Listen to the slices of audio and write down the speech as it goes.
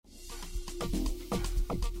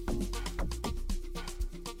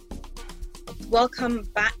Welcome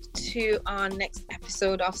back to our next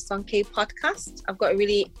episode of Sonke Podcast. I've got a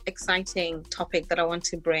really exciting topic that I want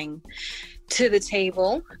to bring to the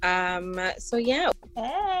table. So yeah.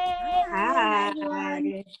 Hey.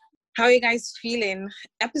 Hi. How are you guys feeling?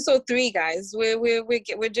 Episode 3, guys. We're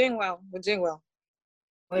doing well. We're doing well.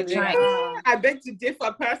 We're trying. I beg to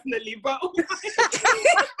differ personally, but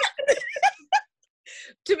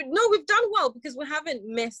no, we've done well because we haven't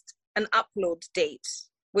missed an upload date.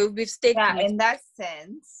 We've stayed. Yeah, in that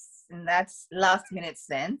sense, in that last minute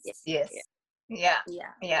sense, yes. Yeah.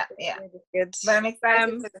 Good. But I'm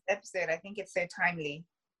excited for this episode. I think it's so timely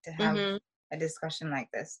to have a discussion like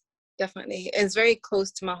this. Definitely. It's very close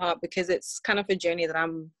to my heart because it's kind of a journey that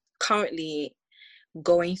I'm currently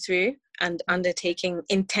going through and undertaking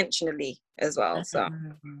intentionally as well. So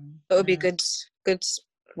it would be a good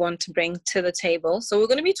one to bring to the table. So we're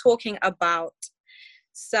going to be talking about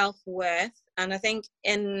self-worth, and I think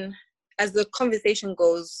as the conversation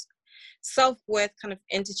goes, self-worth kind of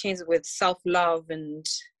interchanges with self-love and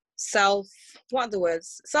self-worth,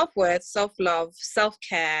 self-love,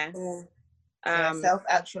 self-care,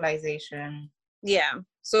 self-actualization. Yeah,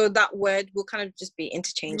 so that word will kind of just be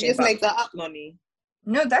interchanging. You just make that up, Nonny.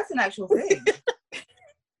 No, that's an actual thing.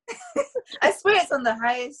 I swear it's on the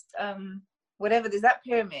highest whatever, there's that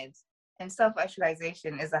pyramid, and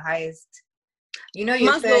self-actualization is the highest. You know,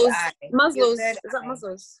 your third eye. Maslow's, is that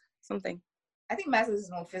Maslow's something? I think Maslow's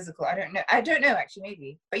is more physical. I don't know actually,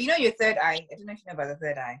 maybe. But you know your third eye. I don't know if you know about the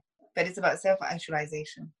third eye, but it's about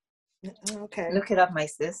self-actualization. Okay. Look it up, my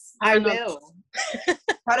sis. I will.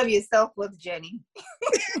 Part of your self-worth journey.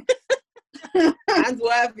 And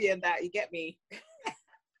worthy in that, you get me.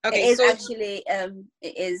 Okay, it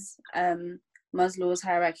is Maslow's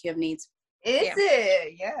hierarchy of needs. Is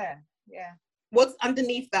it? Yeah. What's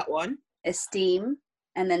underneath that one? Esteem,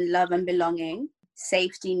 and then love and belonging,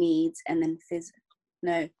 safety needs, and then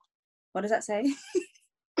no. What does that say?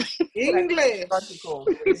 English. Logical.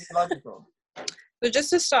 So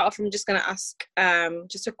just to start off, I'm just going to ask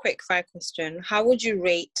just a quick fire question. How would you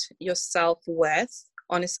rate your self-worth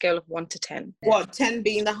on a scale of 1 to 10? What, 10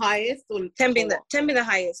 being the highest? Or 10 being the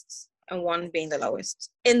highest and 1 being the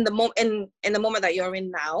lowest. In the moment that you're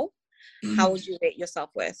in now, how would you rate your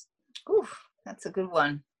self-worth? Oof, that's a good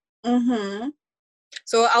one.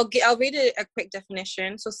 So I'll read a quick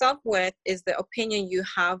definition. So self-worth is the opinion you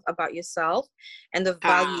have about yourself and the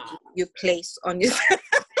value you place on yourself.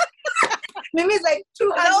 Mimi's like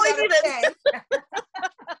 200.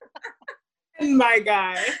 My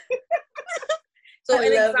guy. So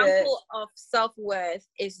an example of self-worth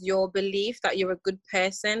is your belief that you're a good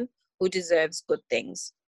person who deserves good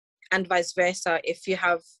things, and vice versa. If you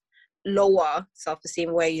have lower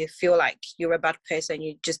self-esteem where you feel like you're a bad person,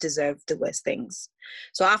 you just deserve the worst things.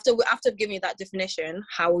 So after giving you that definition,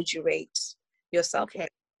 how would you rate yourself? Okay,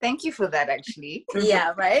 thank you for that, actually.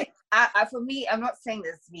 Yeah, right. For me, I'm not saying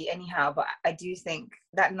this to be anyhow, but I do think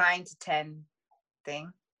that 9 to 10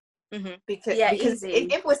 thing, because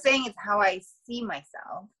if we're saying it's how I see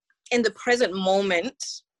myself in the present moment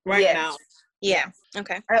right now. Yeah.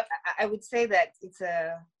 Okay. I would say that it's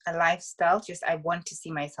a lifestyle. Just I want to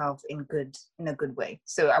see myself in a good way.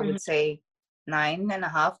 So I would say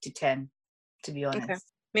 9.5 to 10, to be honest. Okay.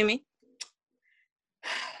 Mimi?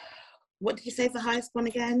 What did you say is the highest one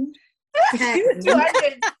again?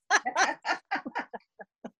 200.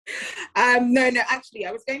 No, actually,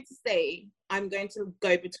 I was going to say I'm going to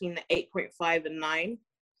go between the 8.5 and 9.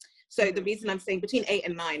 So the reason I'm saying between 8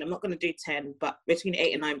 and 9, I'm not going to do 10, but between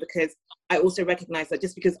 8 and 9, because I also recognize that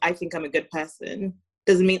just because I think I'm a good person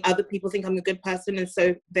doesn't mean other people think I'm a good person. And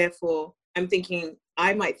so therefore I'm thinking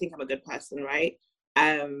I might think I'm a good person, right?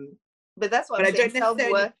 But that's what I'm saying,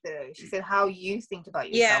 self-worth though. She said how you think about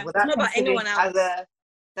yourself. Yeah, not about anyone else.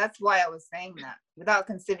 That's why I was saying that. Without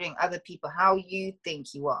considering other people, how you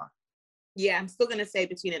think you are. Yeah, I'm still going to say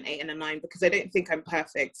between an 8 and a 9 because I don't think I'm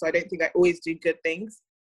perfect. So I don't think I always do good things.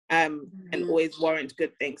 And always warrant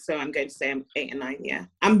good things. So I'm going to say I'm 8 and 9. Yeah,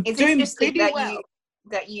 I'm doing pretty well.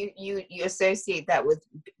 That you associate that with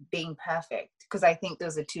being perfect, because I think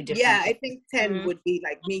those are two different. Yeah, I think 10 would be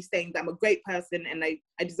like me saying that I'm a great person and I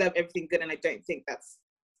deserve everything good, and I don't think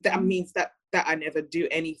that means that I never do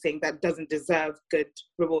anything that doesn't deserve good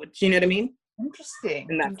reward. Do you know what I mean? Interesting.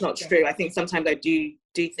 And that's not true. I think sometimes I do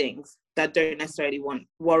things that don't necessarily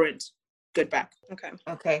warrant good back.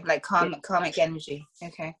 Okay, like karmic energy.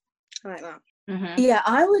 Okay, I like that. Yeah,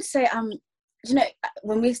 I would say you know,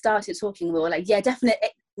 when we started talking, we were like, yeah, definitely.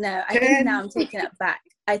 No, I think now I'm taking it back.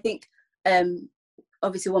 I think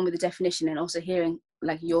obviously one with the definition and also hearing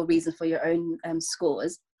like your reason for your own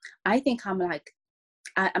scores, I think I'm like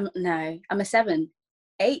I'm a 7,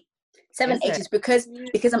 8. 7, 8 is because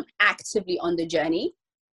I'm actively on the journey.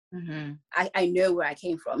 I know where I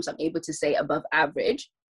came from, so I'm able to say above average,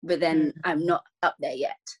 but then I'm not up there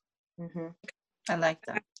yet. I like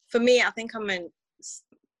that. For me, I think I'm in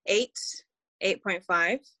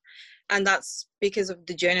 8.5, and that's because of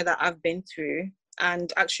the journey that I've been through,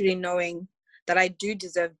 and actually knowing that I do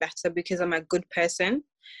deserve better because I'm a good person.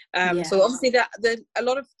 So obviously there are a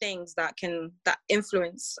lot of things that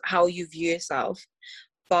influence how you view yourself,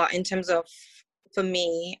 but in terms of, for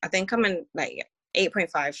me, I think I'm in like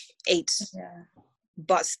 8.5, 8.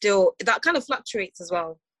 But still that kind of fluctuates as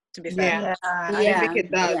well, to be fair. I think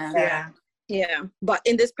it does. Yeah, but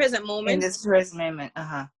in this present moment,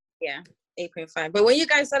 yeah, 8.5. But when you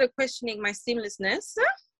guys started questioning my seamlessness,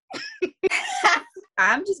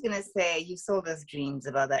 I'm just gonna say you sold us dreams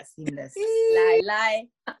about that seamless. Lie.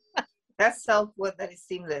 That self-worth that is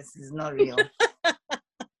seamless is not real.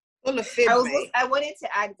 I wanted to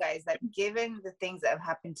add, guys, that given the things that have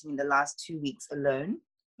happened to me in the last 2 weeks alone,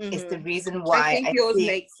 it's the reason why I think yours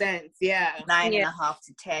makes sense. 9.5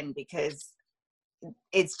 to 10, because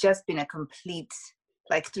it's just been a complete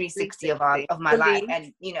like 360 of my life.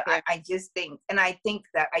 And you know, I just think, and I think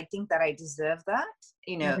that I deserve that.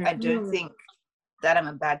 You know, I don't think that I'm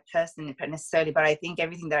a bad person necessarily, but I think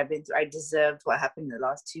everything that I've been through, I deserved what happened in the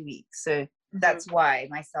last 2 weeks. So that's why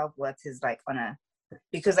my self-worth is like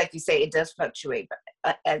because like you say, it does fluctuate,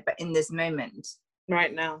 but in this moment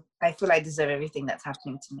right now, I feel I deserve everything that's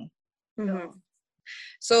happening to me.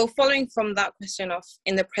 So following from that question of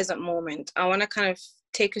in the present moment, I want to kind of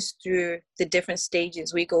take us through the different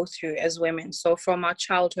stages we go through as women. So from our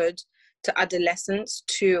childhood to adolescence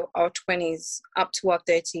to our 20s up to our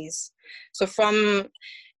 30s. So from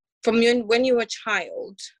when you were a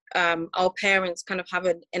child, our parents kind of have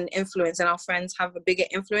an influence, and our friends have a bigger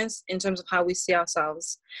influence in terms of how we see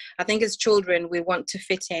ourselves. I think as children, we want to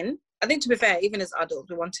fit in. I think, to be fair, even as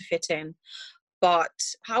adults, we want to fit in. But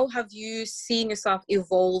how have you seen yourself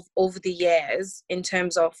evolve over the years in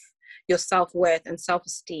terms of your self-worth and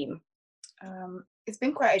self-esteem? It's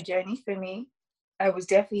been quite a journey for me. I was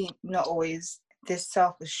definitely not always this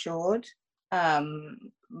self-assured.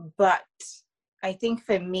 But I think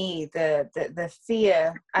for me, the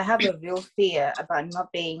fear, I have a real fear about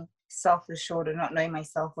not being self-assured or not knowing my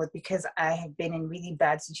self-worth, because I have been in really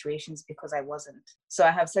bad situations because I wasn't. So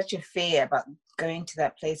I have such a fear about going to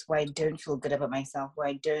that place where I don't feel good about myself, where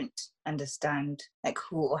I don't understand like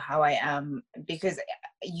who or how I am, because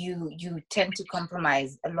you tend to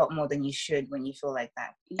compromise a lot more than you should when you feel like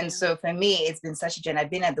that. And so for me, it's been such a journey. I've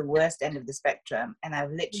been at the worst end of the spectrum, and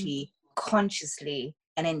I've literally consciously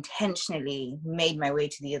and intentionally made my way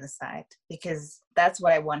to the other side, because that's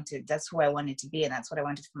what I wanted. That's who I wanted to be, and that's what I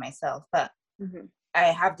wanted for myself. But I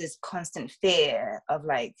have this constant fear of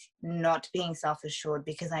like not being self-assured,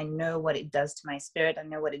 because I know what it does to my spirit. I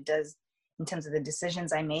know what it does in terms of the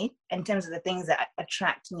decisions I make, in terms of the things that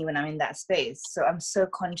attract me when I'm in that space. So I'm so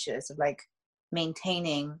conscious of like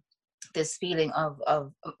maintaining this feeling of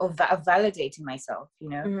validating myself, you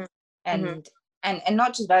know, and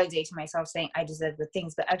not just validating myself saying I deserve good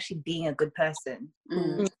things, but actually being a good person,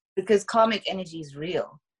 because karmic energy is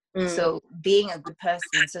real. So being a good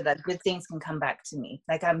person so that good things can come back to me.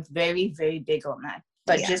 Like I'm very, very big on that.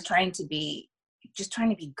 But just trying to be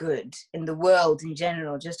good in the world in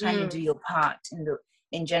general, just trying to do your part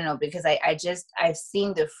in general, because I've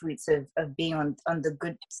seen the fruits of being on the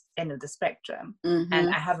good end of the spectrum, and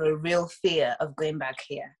I have a real fear of going back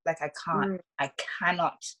here. Like I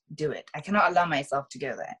cannot do it. I cannot allow myself to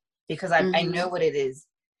go there, because I know what it is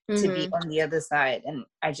to be on the other side, and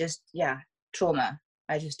I just trauma.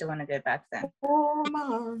 I just don't want to go back there.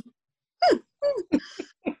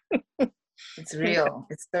 It's real.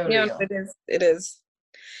 It's so real. It is.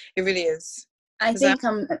 It really is. I think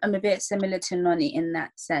I'm a bit similar to Noni in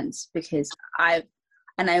that sense, because I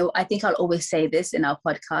think I'll always say this in our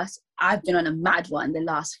podcast, I've been on a mad one the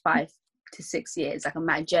last 5 to 6 years, like a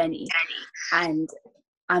mad journey. And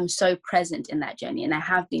I'm so present in that journey, and I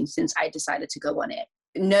have been since I decided to go on it,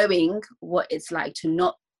 knowing what it's like to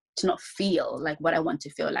not feel like what I want to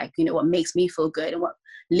feel like, you know, what makes me feel good and what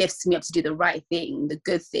lifts me up to do the right thing, the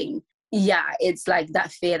good thing. Yeah, it's like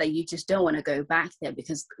that fear that you just don't want to go back there,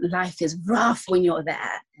 because life is rough when you're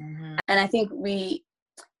there. And I think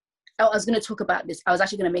I was going to talk about this. I was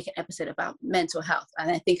actually going to make an episode about mental health,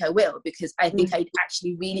 and I think I will, because I think I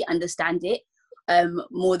actually really understand it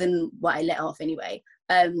more than what I let off anyway.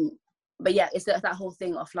 But yeah, it's that whole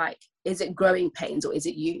thing of like, is it growing pains or is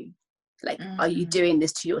it you? Like, are you doing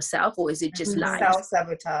this to yourself, or is it just life?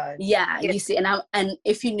 Self-sabotage. Yeah, you see, and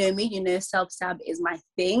if you know me, you know self-sab is my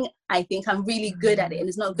thing. I think I'm really good at it, and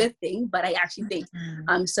it's not a good thing, but I actually think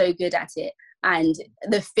I'm so good at it. And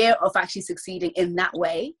the fear of actually succeeding in that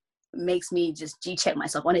way makes me just G-check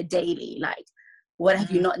myself on a daily, like, what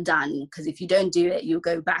have you not done? Because if you don't do it, you'll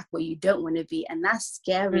go back where you don't want to be, and that's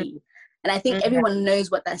scary. And I think everyone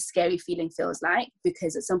knows what that scary feeling feels like,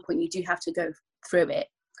 because at some point you do have to go through it.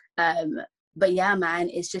 But yeah, man,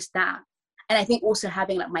 it's just that. And I think also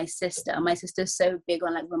having like my sister's so big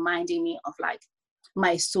on like reminding me of like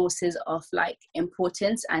my sources of like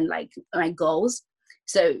importance and like my goals.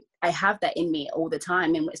 So I have that in me all the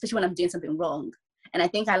time, and especially when I'm doing something wrong. And I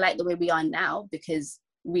think I like the way we are now, because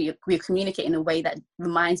we communicate in a way that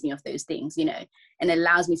reminds me of those things, you know, and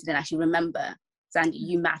allows me to then actually remember, Sandy,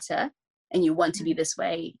 you matter, and you want to be this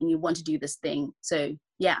way, and you want to do this thing. So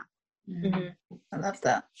yeah. I love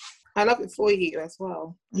that. I love it for you as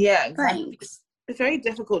well. Yeah, exactly. Thanks. It's very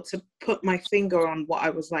difficult to put my finger on what I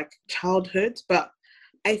was like childhood, but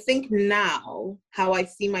I think now how I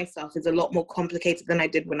see myself is a lot more complicated than I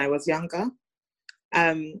did when I was younger.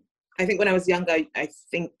 I think when I was younger, I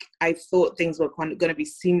think I thought things were kind of going to be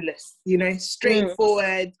seamless, you know,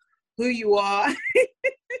 straightforward, who you are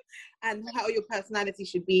and how your personality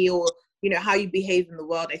should be, or, you know, how you behave in the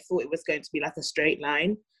world. I thought it was going to be like a straight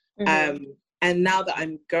line. And now that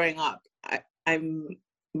I'm growing up, I'm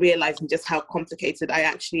realizing just how complicated I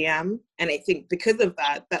actually am. And I think because of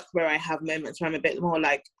that, that's where I have moments where I'm a bit more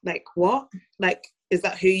like what? Like, is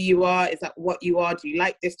that who you are? Is that what you are? Do you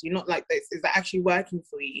like this? Do you not like this? Is that actually working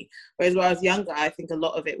for you? Whereas when I was younger, I think a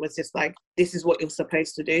lot of it was just like, this is what you're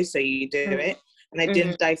supposed to do, so you do it. And I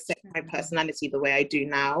didn't dissect my personality the way I do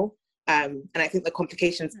now. And I think the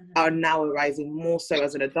complications are now arising more so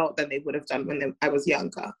as an adult than they would have done when I was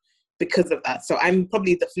younger because of that. So I'm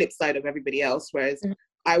probably the flip side of everybody else, whereas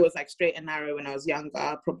I was like straight and narrow when I was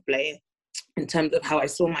younger, probably, in terms of how I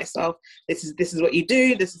saw myself. This is what you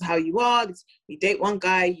do, this is how you are, you date one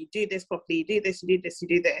guy, you do this properly, you do this, you do this, you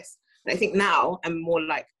do this. And I think now I'm more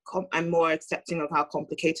like, I'm more accepting of how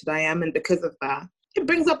complicated I am, and because of that, it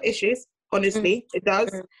brings up issues, honestly, it does,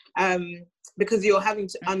 because you're having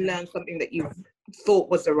to unlearn something that you thought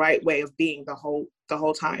was the right way of being the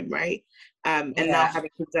whole time, right? And now having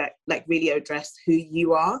to like really address who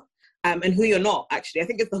you are, and who you're not, actually. I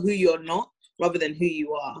think it's the who you're not rather than who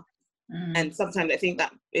you are. And sometimes I think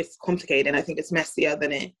that it's complicated, and I think it's messier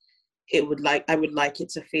than I would like it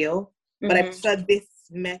to feel. But I prefer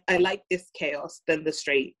I like this chaos than the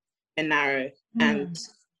straight and narrow.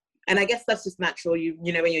 And I guess that's just natural. You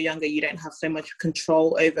know, when you're younger, you don't have so much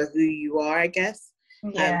control over who you are, I guess.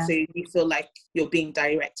 So you feel like you're being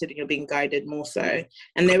directed and you're being guided more so.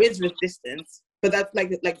 And there is resistance. But that's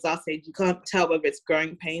like Zah said, you can't tell whether it's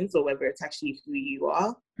growing pains or whether it's actually who you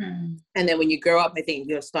are. And then when you grow up, I think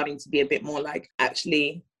you're starting to be a bit more like,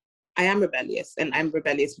 actually, I am rebellious, and I'm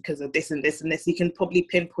rebellious because of this and this and this. You can probably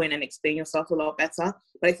pinpoint and explain yourself a lot better.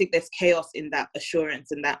 But I think there's chaos in that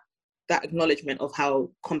assurance and that acknowledgement of how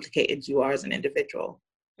complicated you are as an individual.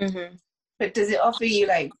 But does it offer you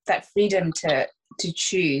like that freedom to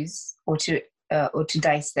choose or to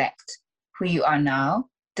dissect who you are now?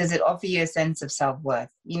 Does it offer you a sense of self-worth?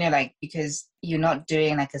 You know, like, because you're not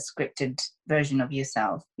doing like a scripted version of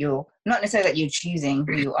yourself. You're not necessarily that you're choosing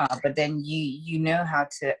who you are, but then you know how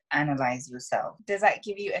to analyze yourself. Does that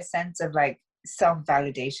give you a sense of like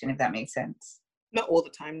self-validation, if that makes sense? Not all the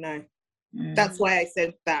time, no. That's why I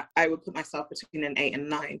said that I would put myself between an 8 and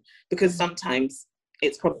 9, because sometimes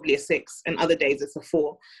it's probably a 6 and other days it's a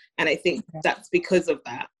 4. And I think that's because of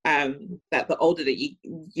that, that the older that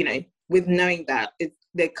you know, with knowing that,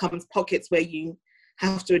 there comes pockets where you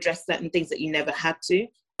have to address certain things that you never had to,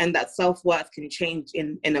 and that self-worth can change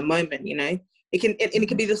in a moment, you know. It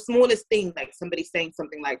can be the smallest thing, like somebody saying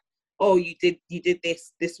something like, oh, you did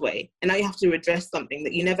this way, and now you have to address something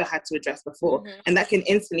that you never had to address before. And that can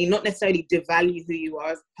instantly not necessarily devalue who you are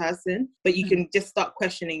as a person, but you can just start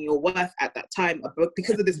questioning your worth at that time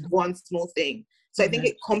because of this one small thing. So I think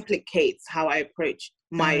it complicates how I approach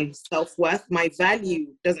my self-worth. My value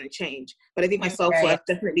doesn't change, but I think my self-worth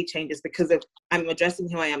definitely changes because of I'm addressing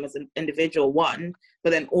who I am as an individual, one, but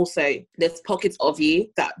then also there's pockets of you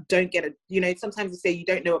that don't get it. You know, sometimes you say you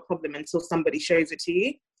don't know a problem until somebody shows it to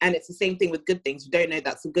you. And it's the same thing with good things. You don't know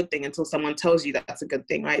that's a good thing until someone tells you that that's a good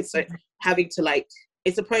thing, right? So having to like,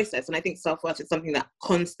 it's a process. And I think self-worth is something that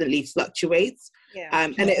constantly fluctuates.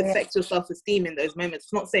 And it affects your self-esteem in those moments.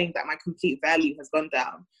 It's not saying that my complete value has gone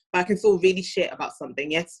down, but I can feel really shit about something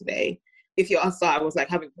yesterday. If you ask, I was like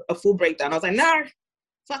having a full breakdown. I was like, no,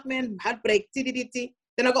 fuck man, heartbreak,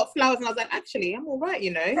 Then I got flowers and I was like, actually, I'm all right,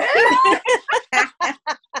 you know.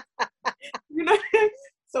 You know?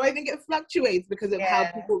 So I think it fluctuates because of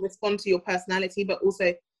how people respond to your personality, but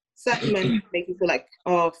also certain men make you feel like,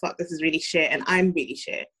 oh, fuck, this is really shit, and I'm really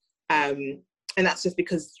shit. And that's just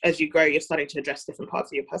because as you grow, you're starting to address different parts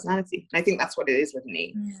of your personality. And I think that's what it is with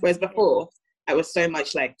me. Whereas before, I was so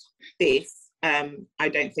much like this. I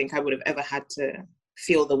don't think I would have ever had to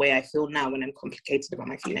feel the way I feel now when I'm complicated about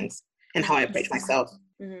my feelings and how I approach myself.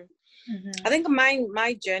 I think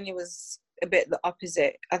my journey was a bit the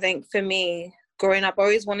opposite. I think for me, growing up, I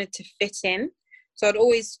always wanted to fit in. So I'd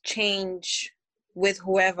always change with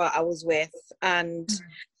whoever I was with. And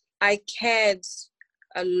I cared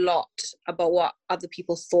a lot about what other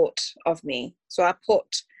people thought of me. So I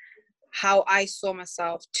put how I saw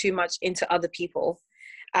myself too much into other people.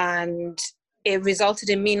 And it resulted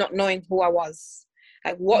in me not knowing who I was.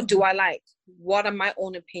 Like, what do I like? What are my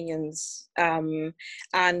own opinions? And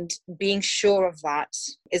being sure of that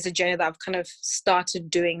is a journey that I've kind of started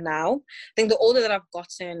doing now. I think the older that I've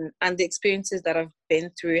gotten and the experiences that I've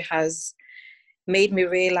been through has made me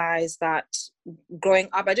realize that growing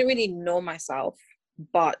up, I didn't really know myself.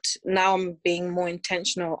 But now I'm being more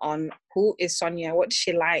intentional on who is Sonia? What does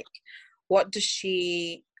she like?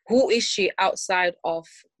 Who is she outside of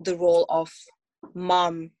the role of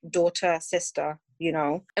mom, daughter, sister, you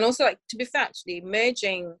know? And also, like, to be fair, actually,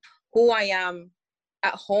 merging who I am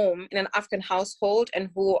at home in an African household and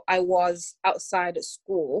who I was outside at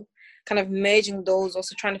school, kind of merging those,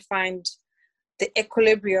 also trying to find the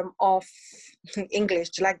equilibrium of English.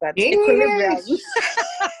 Do you like that? Equilibrium.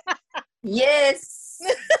 Yes.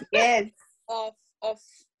 Yes. of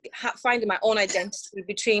finding my own identity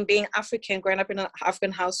between being African, growing up in an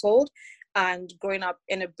African household, and growing up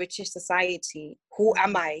in a British society. Who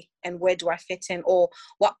am I and where do I fit in, or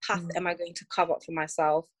what path am I going to cover up for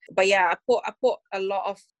myself? But yeah, I put a lot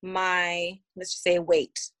of my, let's just say,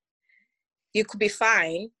 weight. You could be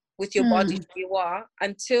fine with your body who you are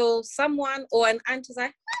until someone or an aunt is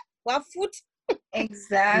like, well, food.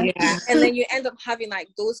 Exactly. Yeah. And then you end up having like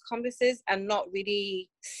those complexes and not really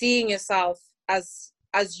seeing yourself as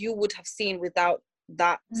you would have seen without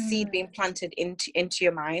that seed being planted into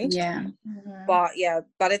your mind. Yeah. But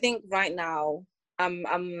I think right now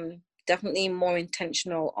I'm definitely more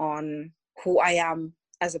intentional on who I am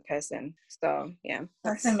as a person. So yeah,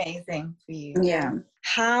 that's amazing for you. Yeah.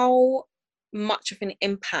 How much of an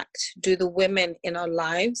impact do the women in our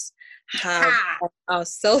lives have on our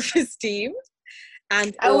self-esteem?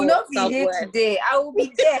 And I will not be self-worth? here today. I will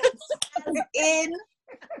be there.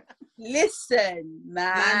 Listen,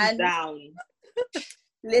 man down.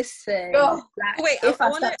 Listen. Wait, I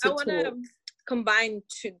want to combine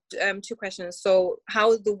two questions. So,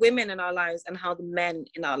 how the women in our lives and how the men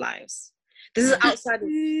in our lives. This is outside of.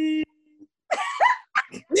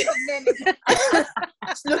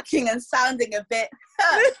 It's looking and sounding a bit.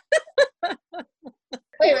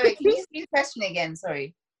 Wait. Can you repeat the question again?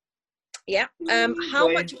 Sorry. Yeah. How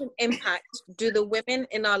much of an impact do the women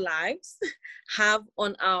in our lives have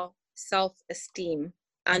on our self-esteem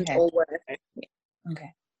and or worth?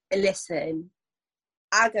 Okay. Listen,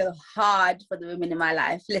 I go hard for the women in my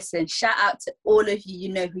life. Listen, shout out to all of you.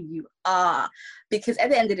 You know who you are. Because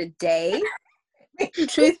at the end of the day,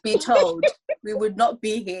 truth be told, we would not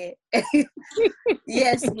be here.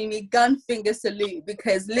 Yes, Mimi, gun finger salute.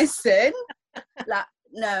 Because listen, like,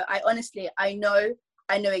 no, I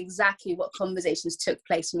know exactly what conversations took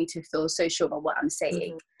place for me to feel so sure about what I'm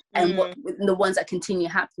saying. And what the ones that continue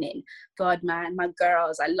happening. God, man, my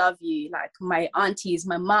girls, I love you. Like my aunties,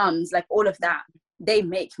 my moms, like all of that. They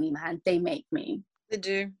make me, man. They make me. They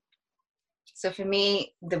do. So for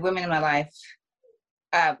me, the women in my life,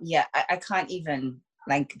 I can't even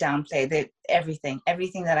like downplay everything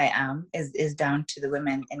that I am is down to the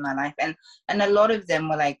women in my life. And a lot of them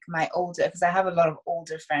were like my older, because I have a lot of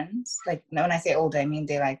older friends. Like when I say older, I mean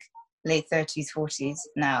they're like late 30s, 40s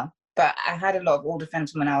now. But I had a lot of older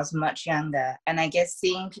friends when I was much younger. And I guess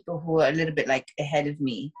seeing people who were a little bit like ahead of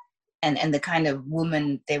me and the kind of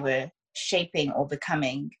woman they were shaping or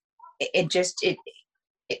becoming,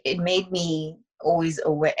 it made me always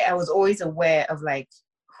aware. I was always aware of like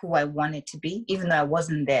who I wanted to be, even though I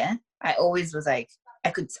wasn't there. I always was like, I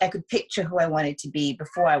could picture who I wanted to be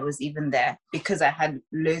before I was even there, because I had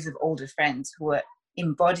loads of older friends who were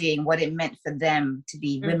embodying what it meant for them to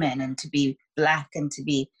be women and to be Black and to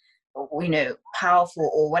be, you know, powerful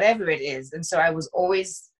or whatever it is. And so I was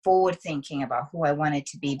always forward thinking about who I wanted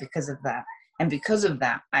to be because of that. And because of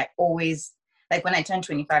that, I always, like when I turned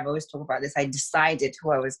 25, I always talk about this, I decided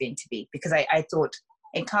who I was going to be, because I thought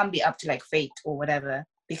it can't be up to like fate or whatever,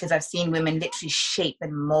 because I've seen women literally shape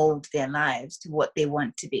and mold their lives to what they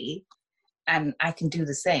want to be. And I can do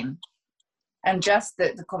the same. And just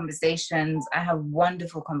the conversations, I have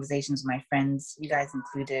wonderful conversations with my friends, you guys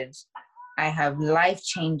included. I have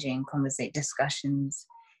life-changing discussions,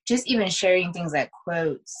 just even sharing things like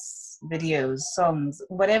quotes, videos, songs,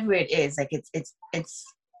 whatever it is. Like it's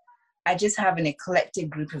I just have an eclectic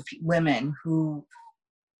group of women who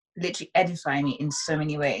literally edify me in so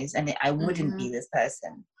many ways, and I wouldn't be this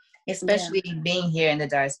person, especially being here in the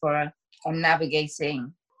diaspora and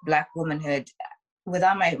navigating Black womanhood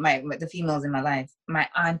without the females in my life, my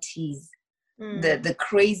aunties, the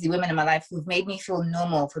crazy women in my life who've made me feel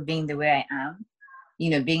normal for being the way I am, you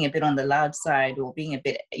know, being a bit on the loud side or being a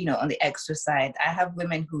bit, you know, on the extra side. I have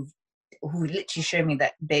women who literally show me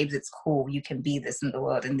that, babes, it's cool, you can be this in the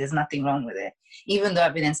world and there's nothing wrong with it. Even though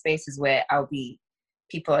I've been in spaces where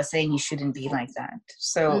people are saying you shouldn't be like that.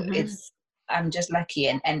 So I'm just lucky.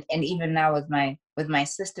 And even now with my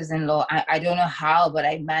sisters-in-law, I don't know how, but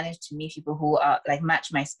I managed to meet people who are like match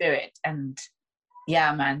my spirit. And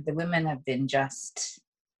yeah, man, the women have been just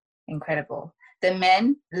incredible. The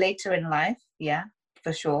men later in life, yeah,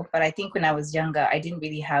 for sure. But I think when I was younger, I didn't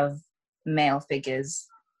really have male figures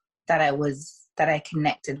that I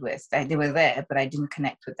connected with. They were there, but I didn't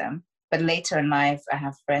connect with them. But later in life, I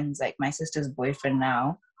have friends like my sister's boyfriend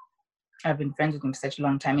now. I've been friends with him for such a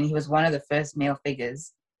long time. And he was one of the first male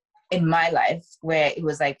figures in my life where it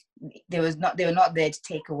was like, they were not there to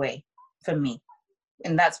take away from me.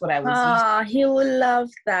 And that's what I was used to. He will love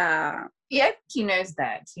that. Yep, he knows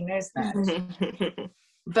that.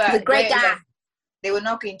 But the great guy. They were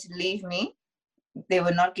not going to leave me. They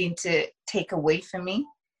were not going to take away from me.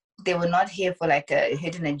 They were not here for like a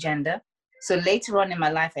hidden agenda. So later on in my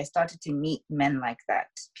life, I started to meet men like that.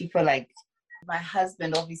 People like my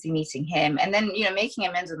husband, obviously meeting him, and then, you know, making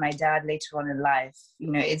amends with my dad later on in life.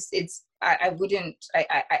 You know, I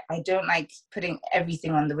don't like putting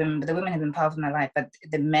everything on the women, but the women have been part of my life. But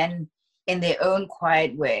the men, in their own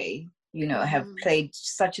quiet way, you know, have played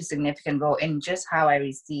such a significant role in just how I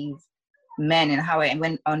receive men and how I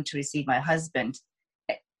went on to receive my husband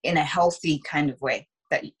in a healthy kind of way.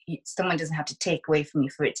 That someone doesn't have to take away from you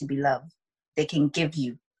for it to be love. They can give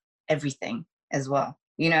you everything as well,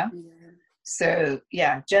 you know? Yeah. So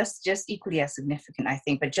yeah, just equally as significant, I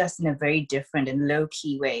think, but just in a very different and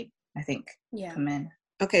low-key way, I think, for men.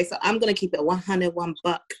 Okay, so I'm going to keep it 101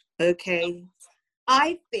 buck, okay?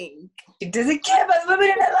 I think... It doesn't care about the women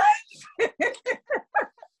in their life.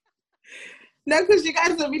 No, because you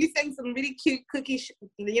guys are really saying some really cute cookie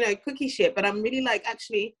shit, but I'm really like,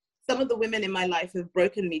 actually... Some of the women in my life have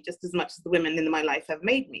broken me just as much as the women in my life have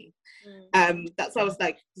made me. That's why I was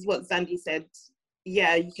like, this is what Zandy said.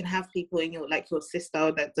 Yeah, you can have people in your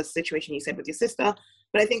sister, that the situation you said with your sister.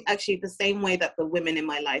 But I think actually the same way that the women in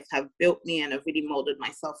my life have built me and have really molded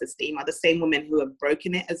my self-esteem are the same women who have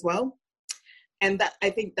broken it as well. And that,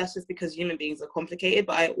 I think that's just because human beings are complicated.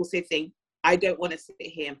 But I also think I don't want to sit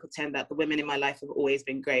here and pretend that the women in my life have always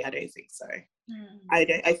been great. I don't think so.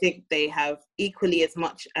 I think they have equally as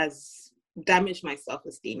much as damaged my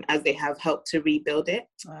self-esteem as they have helped to rebuild it.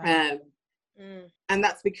 Wow. And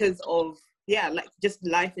that's because of, like just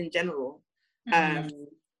life in general.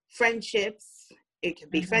 Friendships, it could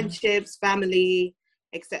be friendships, family,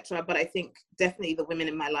 etc. But I think definitely the women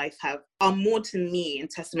in my life are more to me in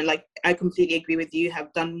testament. Like, I completely agree with you,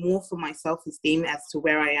 have done more for my self-esteem as to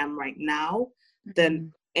where I am right now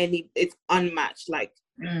than it's unmatched. Like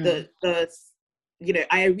the you know,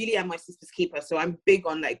 I really am my sister's keeper. So I'm big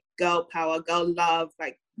on like girl power, girl love,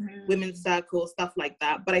 like women's circles, stuff like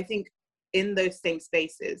that. But I think in those same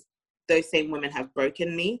spaces, those same women have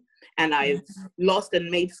broken me, and I've lost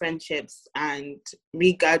and made friendships and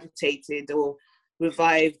regurgitated or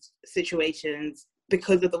revived situations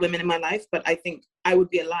because of the women in my life. But I think I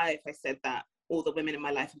would be a lie if I said that all the women in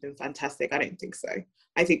my life have been fantastic. I don't think so.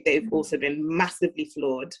 I think they've also been massively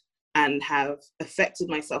flawed and have affected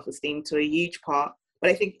my self-esteem to a huge part. But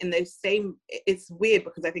I think in those same, it's weird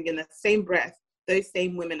because I think in the same breath, those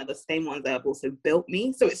same women are the same ones that have also built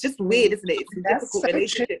me. So it's just weird, isn't it? It's a difficult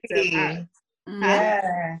relationship to have.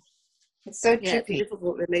 Yeah, it's so tricky. It's a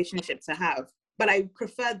difficult relationship to have. But I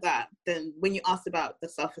prefer that than when you asked about the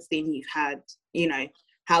self-esteem you've had, you know,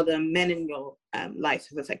 how the men in your life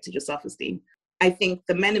have affected your self-esteem. I think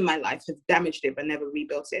the men in my life have damaged it but never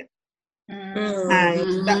rebuilt it.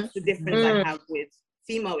 And that's the difference I have with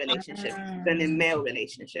female relationships than in male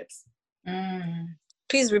relationships.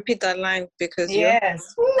 Please repeat that line because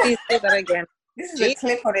please say that again. This is a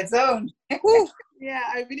clip on its own. Yeah,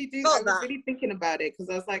 I really do. I was really thinking about it because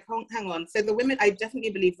I was like, hang on. So the women, I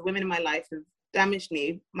definitely believe the women in my life have damaged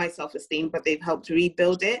me, my self-esteem, but they've helped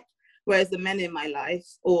rebuild it. Whereas the men in my life,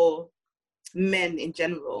 or men in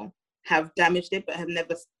general, have damaged it, but have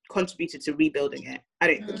never contributed to rebuilding it. I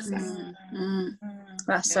don't think so.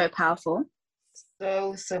 That's so powerful.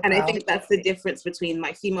 So and powerful. I think that's the difference between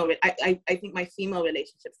my female, I think my female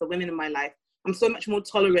relationships, the women in my life, I'm so much more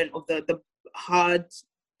tolerant of the hard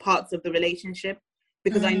parts of the relationship,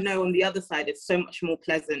 because I know on the other side it's so much more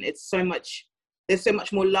pleasant. There's so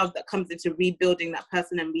much more love that comes into rebuilding that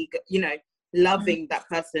person and loving that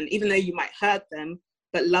person, even though you might hurt them,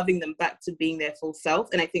 but loving them back to being their full self.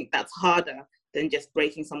 And I think that's harder than just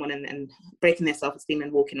breaking someone and breaking their self-esteem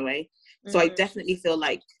and walking away. So I definitely feel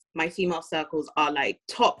like my female circles are like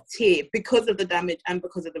top tier because of the damage and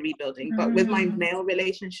because of the rebuilding. But with my male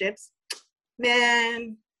relationships,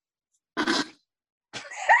 man,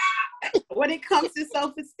 when it comes to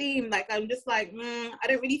self-esteem, like I'm just like, I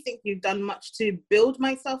don't really think you've done much to build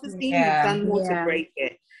my self-esteem. You've done more to break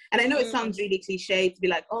it. And I know it sounds really cliche to be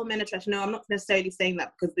like, oh, men are trash. No, I'm not necessarily saying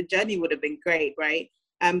that, because the journey would have been great, right?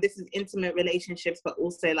 This is intimate relationships, but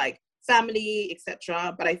also like family,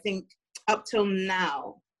 etc. But I think up till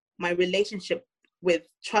now, my relationship with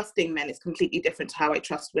trusting men is completely different to how I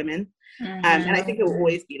trust women. And I think it will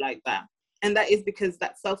always be like that. And that is because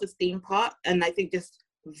that self-esteem part, and I think just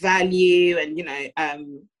value, and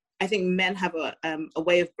I think men have a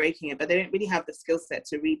way of breaking it, but they don't really have the skill set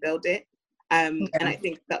to rebuild it. And I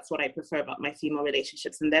think that's what I prefer about my female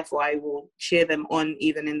relationships, and therefore I will cheer them on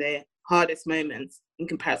even in their hardest moments in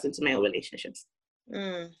comparison to male relationships.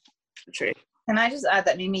 True. Can I just add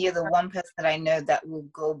that maybe you're the one person that I know that will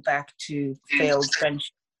go back to failed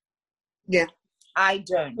friendship? Yeah. I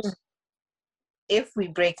don't. If we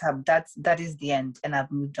break up, that is the end, and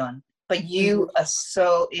I've moved on. But you are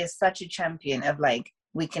such a champion of like,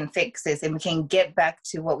 we can fix this and we can get back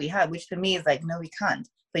to what we had, which for me is like, no, we can't.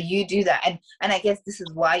 But you do that. And I guess this is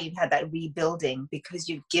why you've had that rebuilding, because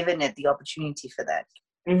you've given it the opportunity for that.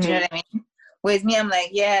 Do you know what I mean? Whereas me, I'm like,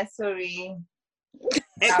 yeah, sorry.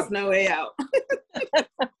 There's no way out.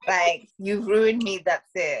 Like, you've ruined me, that's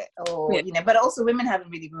it. Or, but also women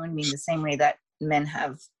haven't really ruined me in the same way that men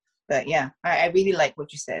have. But yeah, I really like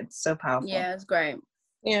what you said. So powerful. Yeah, it's great.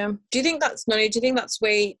 Yeah. Do you think that's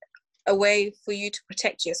a way for you to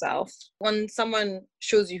protect yourself? When someone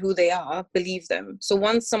shows you who they are, believe them. So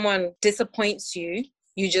once someone disappoints you,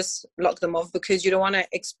 you just lock them off because you don't want to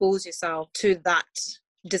expose yourself to that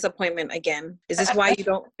disappointment again. Is this why you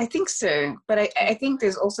don't? I think so. But I think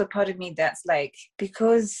there's also part of me that's like,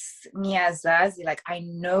 because Niazazi, like, I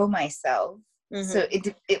know myself. So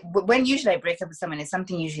when usually I break up with someone, it's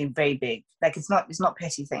something usually very big. Like, it's not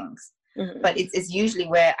petty things. But it's usually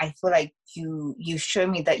where I feel like you show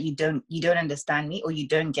me that you don't understand me, or you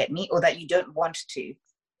don't get me, or that you don't want to.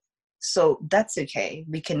 So that's okay.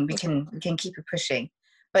 We can keep it pushing.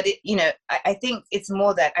 But I think it's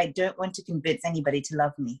more that I don't want to convince anybody to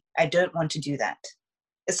love me. I don't want to do that.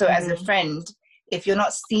 So as a friend, if you're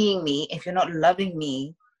not seeing me, if you're not loving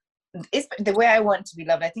me, it's the way I want to be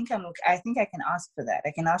loved. I think I can ask for that.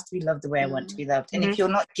 I can ask to be loved the way I want to be loved. And if you're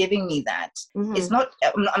not giving me that, it's not.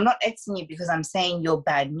 I'm not Xing you because I'm saying you're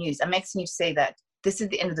bad news. I'm Xing you to say that this is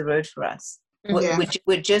the end of the road for us.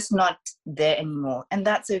 We're just not there anymore, and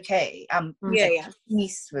that's okay. I'm at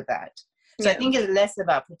peace with that. So I think it's less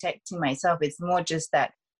about protecting myself. It's more just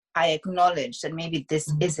that I acknowledge that maybe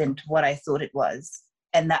this isn't what I thought it was,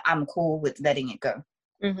 and that I'm cool with letting it go.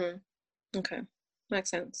 Okay.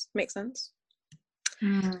 Makes sense.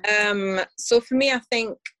 So for me, I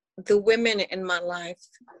think the women in my life,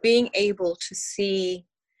 being able to see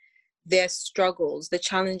their struggles, the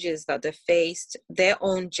challenges that they faced, their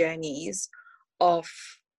own journeys of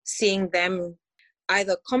seeing them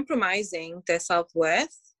either compromising their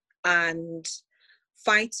self-worth and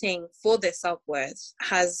fighting for their self-worth,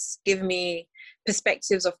 has given me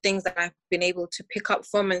perspectives of things that I've been able to pick up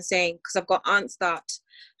from and saying, because I've got aunts that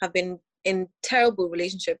have been in terrible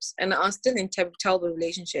relationships and are still in terrible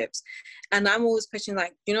relationships, and I'm always questioning,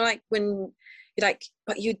 like, like when you're like,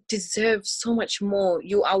 but you deserve so much more,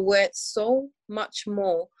 you are worth so much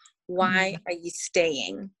more, why are you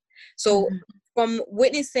staying? So from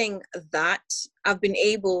witnessing that, I've been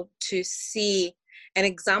able to see an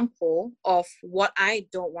example of what I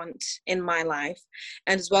don't want in my life,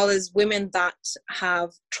 and as well as women that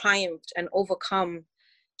have triumphed and overcome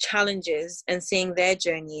challenges and seeing their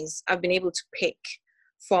journeys. I've been able to pick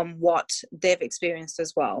from what they've experienced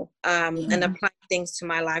as well, and apply things to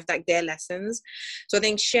my life, like their lessons. So I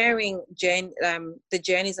think sharing the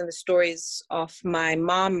journeys and the stories of my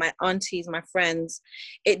mom, my aunties, my friends,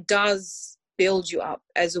 it does build you up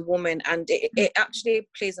as a woman, and it actually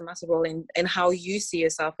plays a massive role in how you see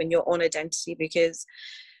yourself and your own identity, because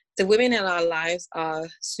the women in our lives are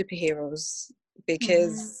superheroes,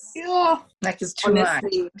 because like it's too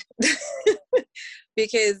honestly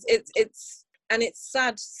because it's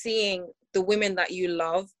sad seeing the women that you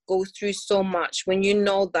love go through so much when you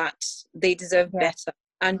know that they deserve better,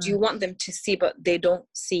 and you want them to see, but they don't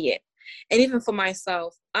see it. And even for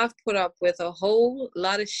myself, I've put up with a whole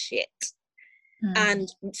lot of shit,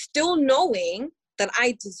 and still knowing that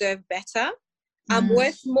I deserve better, I'm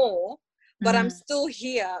worth more, but I'm still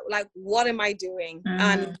here. Like, what am I doing?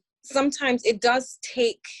 And sometimes it does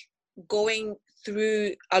take going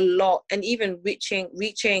through a lot, and even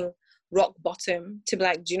reaching rock bottom to be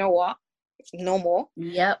like, do you know what? No more.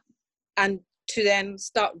 Yep. And to then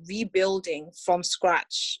start rebuilding from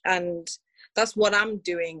scratch. And that's what I'm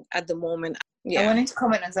doing at the moment. I wanted to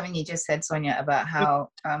comment on something you just said, Sonia, about how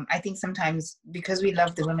I think sometimes because we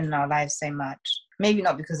love the women in our lives so much, maybe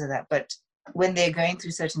not because of that, but when they're going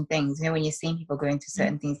through certain things, you know, when you're seeing people going through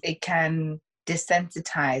certain things, it can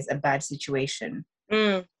desensitize a bad situation.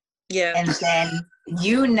 Yeah. And then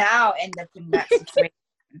you now end up in that situation.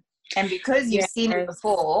 And because you've seen it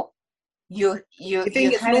before, you're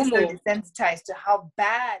kind of so desensitized to how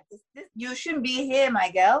bad this, you shouldn't be here,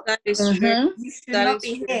 my girl. That is true. You should not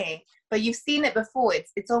be here. But you've seen it before.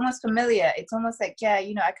 It's almost familiar. It's almost like, yeah,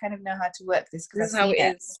 you know, I kind of know how to work this. This is how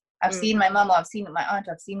it is. I've seen my mom, or I've seen my aunt,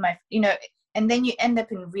 I've seen my, you know, and then you end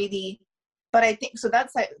up in really, but I think, so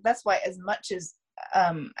that's why as much as,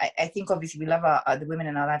 I think obviously we love the women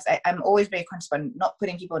in our lives, I'm always very conscious about not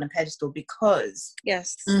putting people on a pedestal, because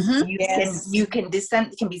you can be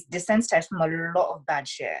desensitized from a lot of bad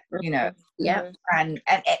shit, you know. And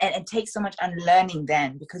it takes so much unlearning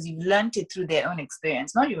then, because you've learned it through their own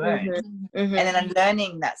experience, not your own. And then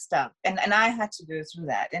unlearning that stuff, and I had to go through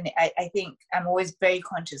that. And I think I'm always very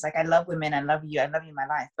conscious, like, I love women, I love you in my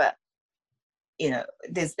life, but you know,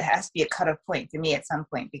 there has to be a cutoff point for me at some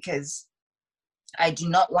point, because I do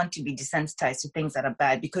not want to be desensitized to things that are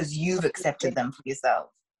bad because you've accepted them for yourself.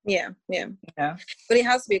 Yeah. You know? But it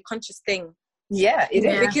has to be a conscious thing. Yeah, it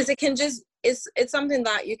is. Because it can just, it's something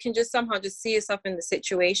that you can just somehow just see yourself in the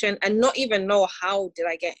situation and not even know, how did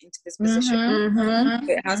I get into this position?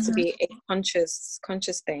 It has to be a conscious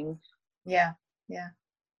thing. Yeah.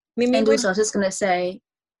 And also, I was just going to say,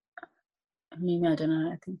 Mimi, I don't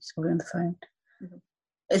know, I think she's probably on the phone.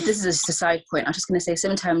 This is just a side point. I'm just going to say,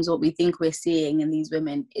 sometimes what we think we're seeing in these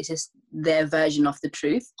women is just their version of the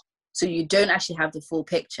truth. So you don't actually have the full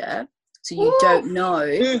picture. So you don't know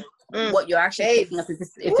what you're actually picking up, if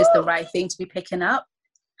it's the right thing to be picking up.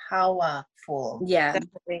 Powerful. Yeah.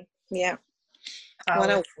 Definitely. Yeah.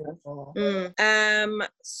 Powerful.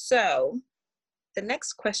 So the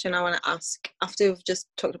next question I want to ask, after we've just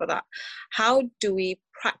talked about that, how do we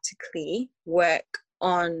practically work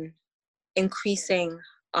on increasing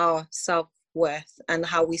our self-worth and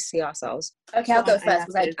how we see ourselves? Okay, I'll go first,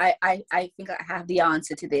 because I think I have the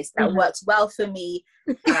answer to this. That works well for me,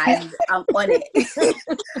 and I'm on it.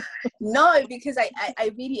 No, because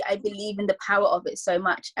I really believe in the power of it so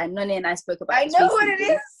much, and Noni and I spoke about I know what it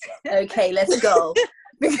is. Okay, let's go.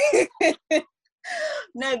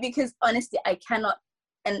 No, because honestly, I cannot,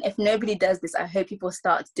 and if nobody does this, I hope people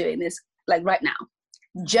start doing this, like right now.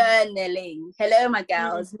 Journaling. Hello, my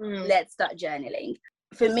girls. Let's start journaling.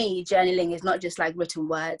 For me, journaling is not just like written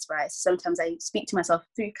words, right? Sometimes I speak to myself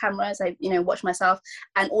through cameras. I, watch myself.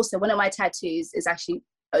 And also, one of my tattoos is actually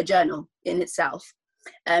a journal in itself.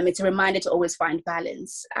 It's a reminder to always find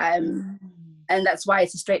balance. And that's why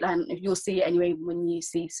it's a straight line. If you'll see it anyway when you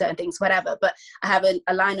see certain things, whatever. But I have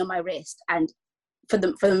a line on my wrist. And for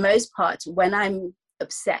the most part, when I'm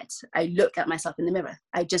upset, I look at myself in the mirror.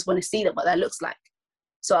 I just want to see what that looks like.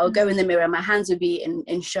 So I'll go in the mirror, my hands will be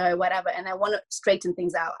in show, whatever, and I want to straighten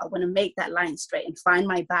things out. I want to make that line straight and find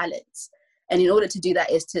my balance. And in order to do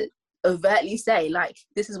that is to overtly say, like,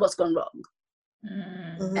 this is what's gone wrong.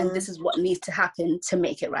 And this is what needs to happen to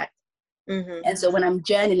make it right. And so when I'm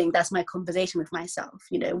journaling, that's my conversation with myself.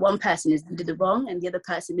 One person did the wrong and the other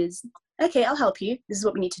person is, okay, I'll help you. This is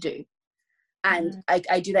what we need to do. And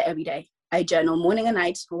I do that every day. I journal morning and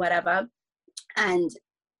night or whatever. And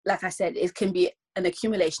like I said, it can be an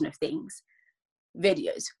accumulation of things,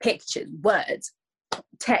 videos, pictures, words,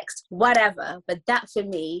 text, whatever. But that for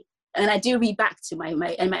me, and I do read back to my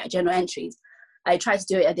journal entries. I try to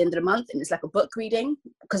do it at the end of the month, and it's like a book reading,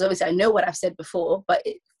 because obviously I know what I've said before, but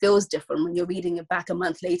it feels different when you're reading it back a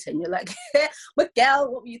month later and you're like, what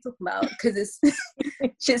girl, what were you talking about? Because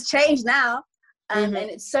she's changed now. And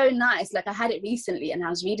it's so nice. Like, I had it recently and I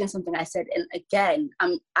was reading something I said, and again,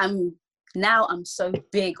 I'm Now I'm so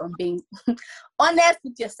big on being honest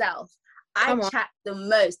with yourself. I chat the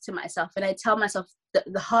most to myself, and I tell myself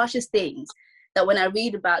the harshest things that when I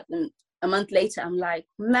read about them a month later, I'm like,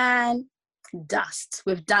 man, dust.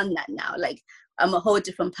 We've done that now. Like, I'm a whole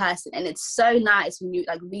different person. And it's so nice when you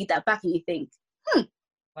like read that back and you think,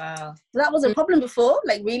 wow, that was a problem before,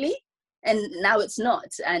 like, really? And now it's not.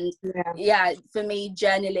 And yeah, for me,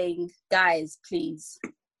 journaling, guys, please.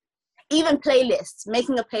 Even playlists,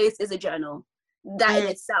 making a playlist is a journal. That in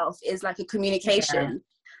itself is like a communication.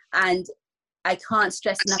 And I can't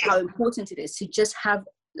stress enough how important it is to just have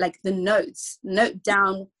like the note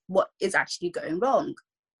down what is actually going wrong.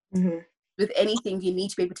 With anything, you need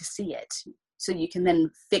to be able to see it so you can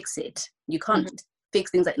then fix it. You can't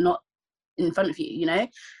fix things like not in front of you, you know?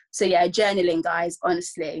 So yeah, journaling, guys,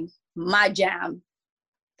 honestly, my jam.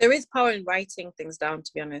 There is power in writing things down,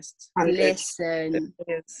 to be honest. Listen.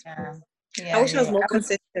 I wish I was more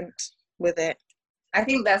consistent with it. I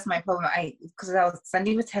think that's my problem. Because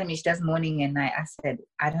Sandy was telling me she does morning and night. I said,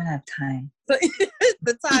 I don't have time.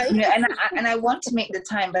 The time. Yeah, and I want to make the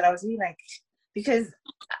time, but I was really like, because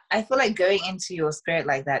I feel like going into your spirit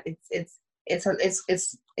like that, it's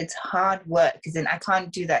hard work, because then I can't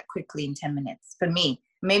do that quickly in 10 minutes. For me,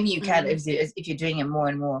 maybe you can if you're doing it more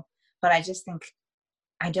and more, but I just think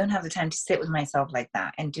I don't have the time to sit with myself like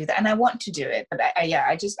that and do that. And I want to do it, but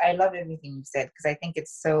I love everything you said, because I think it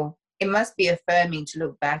must be affirming to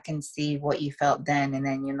look back and see what you felt then, and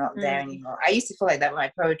then you're not there anymore. I used to feel like that with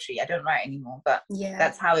my poetry. I don't write anymore, but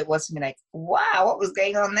that's how it was to me. Like, wow, what was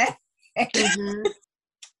going on there?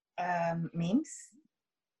 Memes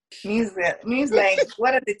like,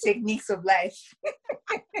 what are the techniques of life?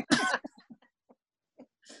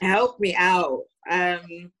 Help me out.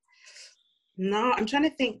 No, I'm trying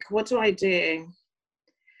to think, what do I do?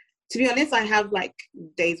 To be honest, I have like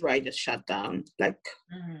days where I just shut down. Like,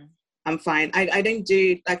 I'm fine. I don't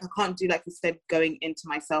do, like, I can't do, like you said, going into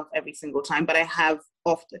myself every single time, but I have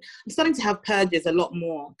often. I'm starting to have purges a lot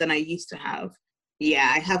more than I used to have.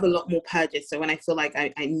 Yeah, I have a lot more purges. So when I feel like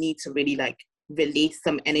I need to really like release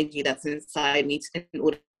some energy that's inside me in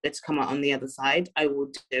order to come out on the other side, I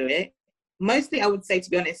will do it. Mostly, I would say, to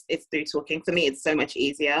be honest, it's through talking. For me, it's so much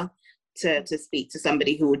easier to speak to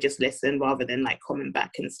somebody who will just listen rather than like comment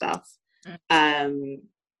back and stuff.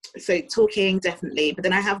 So talking, definitely. But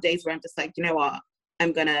then I have days where I'm just like, you know what,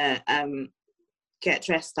 I'm gonna get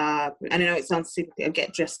dressed up. I know it sounds super,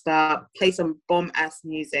 get dressed up, play some bomb ass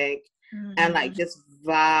music, and like just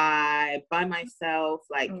vibe by myself,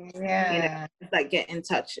 like you know, like get in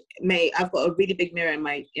touch. Mate, I've got a really big mirror in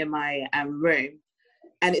my room,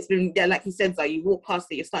 and it's been like you said, like you walk past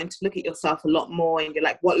it, you're starting to look at yourself a lot more, and you're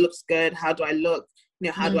like, what looks good? How do I look? You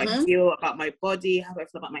know, how do I feel about my body? How do I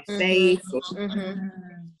feel about my face? Or,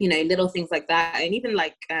 you know, little things like that. And even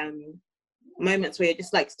like moments where you're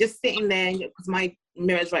just sitting there, because my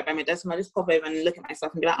mirror's right by my desk, and I just pop over and look at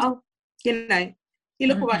myself and be like, oh, you know, you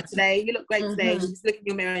look all right today, you look great today. You just look in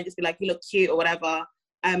your mirror and just be like, you look cute or whatever.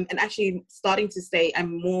 And actually starting to say,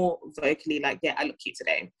 I'm more vocally like, yeah, I look cute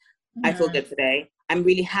today. I feel good today. I'm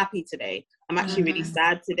really happy today. I'm actually really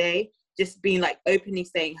sad today. Just being like openly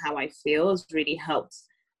saying how I feel has really helped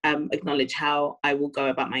acknowledge how I will go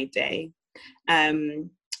about my day.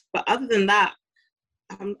 But other than that,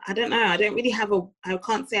 I don't know. I don't really have I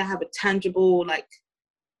can't say I have a tangible like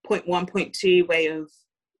point 1, point 2 way of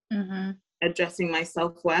addressing my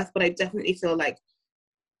self-worth, but I definitely feel like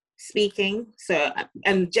speaking. So,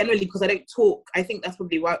 and generally because I don't talk, I think that's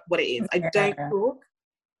probably what it is. I don't talk.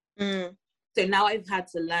 So now I've had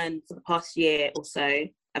to learn for the past year or so,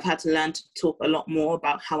 I've had to learn to talk a lot more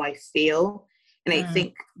about how I feel. And I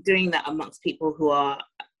think doing that amongst people who are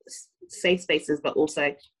safe spaces, but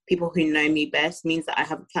also people who know me best, means that I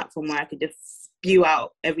have a platform where I could just spew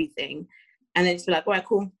out everything and then just be like, all right,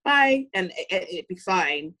 cool, bye. And it'd be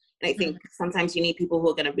fine. And I think sometimes you need people who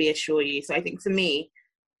are going to reassure you. So I think for me,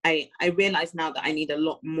 I realize now that I need a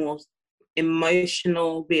lot more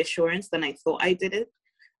emotional reassurance than I thought I did it.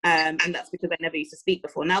 And that's because I never used to speak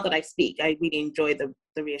before. Now that I speak, I really enjoy the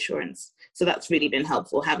reassurance. So that's really been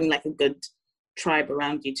helpful, having like a good tribe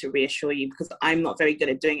around you to reassure you, because I'm not very good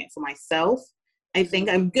at doing it for myself. I think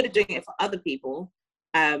I'm good at doing it for other people.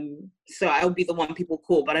 So I'll be the one people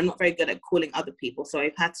call, but I'm not very good at calling other people. So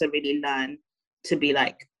I've had to really learn to be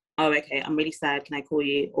like, oh, okay, I'm really sad. Can I call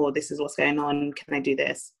you? Or this is what's going on. Can I do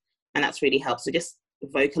this? And that's really helped. So just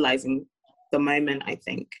vocalizing the moment, I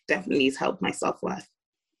think, definitely has helped my self-worth.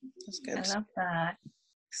 That's good. I love that.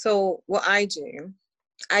 So what I do,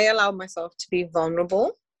 I allow myself to be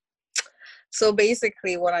vulnerable. So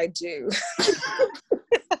basically what I do.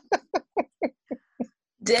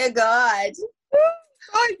 Dear God.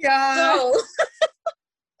 yeah. So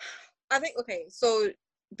I think, okay, so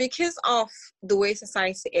because of the way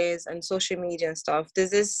society is and social media and stuff,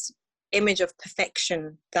 there's this image of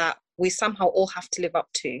perfection that we somehow all have to live up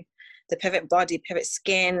to. The perfect body, perfect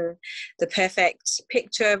skin, the perfect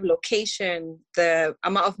picture, location, the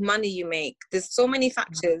amount of money you make. There's so many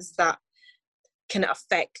factors that can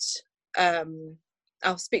affect,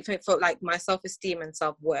 I'll speak for like my self-esteem and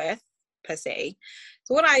self-worth per se.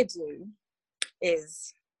 So what I do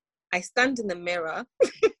is I stand in the mirror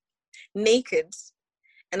naked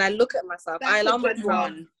and I look at myself. That's I allow a good myself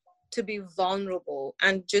one. to be vulnerable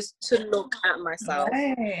and just to look at myself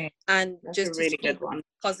and That's just a to really speak good one.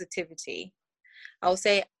 positivity. I'll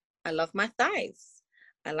say, I love my thighs.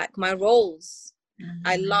 I like my rolls.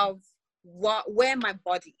 I love where my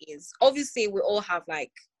body is. Obviously, we all have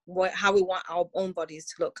like how we want our own bodies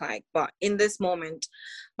to look like. But in this moment,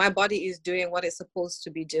 my body is doing what it's supposed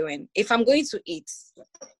to be doing. If I'm going to eat,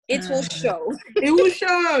 it will show. It will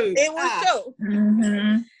show. It will show.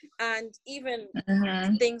 Mm-hmm. And even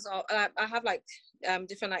Mm-hmm. things are, I have like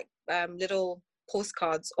different like little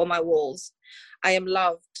postcards on my walls. I am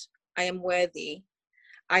loved. I am worthy.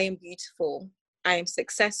 I am beautiful. I am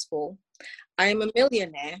successful. I am a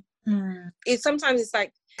millionaire. Sometimes it's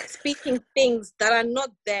like speaking things that are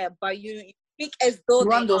not there, but you speak as though You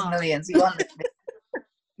want they those are. millions. You want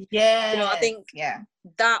yeah. You know, I think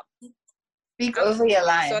that speak over your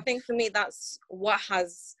life. So I think for me, that's what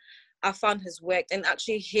I found has worked, and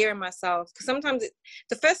actually hearing myself. Because sometimes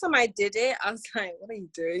the first time I did it, I was like, "What are you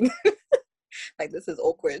doing? Like, this is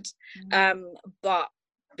awkward." But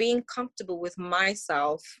being comfortable with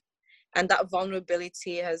myself and that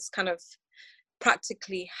vulnerability has kind of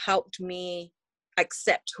practically helped me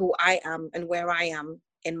accept who I am and where I am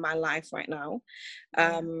in my life right now.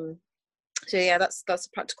 So yeah, that's a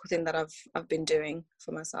practical thing that I've been doing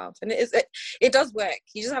for myself, and it does work.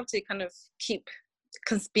 You just have to kind of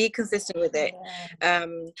be consistent with it.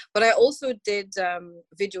 But I also did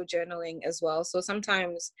video journaling as well. So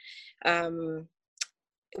sometimes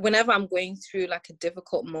whenever I'm going through like a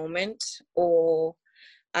difficult moment, or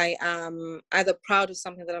I am either proud of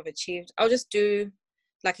something that I've achieved, I'll just do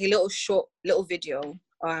like a short video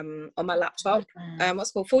on my laptop.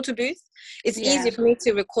 What's called photo booth. It's easier for me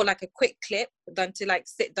to record like a quick clip than to like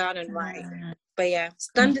sit down and write. But yeah,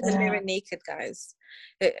 stand in the mirror naked, guys.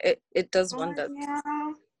 It does wonders.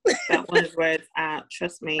 That one's where it's at,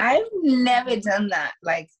 trust me. I've never done that.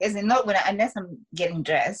 Like, is it not unless I'm getting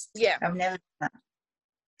dressed? Yeah, I've never done that.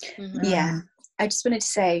 Yeah, I just wanted to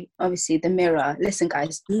say, obviously, the mirror. Listen,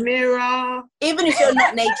 guys, Mirror. even if you're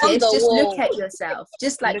not naked, On the just wall. look at yourself.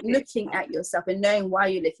 Just like looking at yourself and knowing why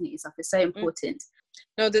you're looking at yourself is so important.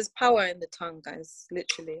 No, there's power in the tongue, guys.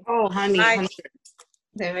 Literally. Oh, honey.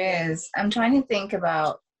 There is. I'm trying to think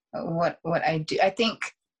about what I do. I think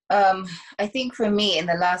for me, in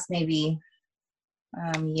the last maybe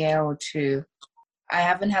year or two, I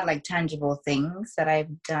haven't had like tangible things that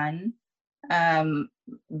I've done.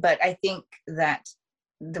 But I think that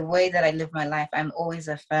the way that I live my life, I'm always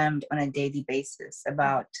affirmed on a daily basis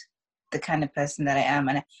about the kind of person that I am.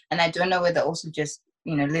 And I don't know whether also just,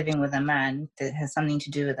 living with a man that has something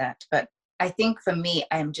to do with that. But I think for me,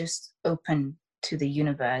 I'm just open to the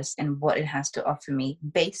universe and what it has to offer me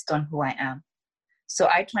based on who I am. So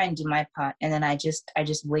I try and do my part, and then I just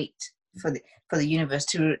wait for the universe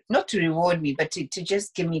to not to reward me, but to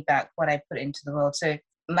just give me back what I put into the world. So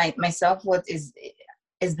my self-worth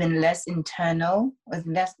has been less internal,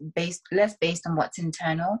 less based on what's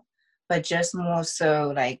internal, but just more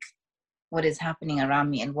so like what is happening around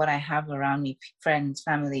me and what I have around me, friends,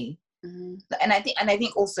 family. And I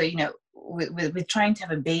think also, with trying to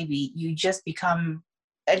have a baby, you just become,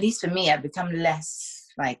 at least for me, I've become less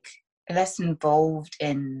involved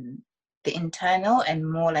in the internal and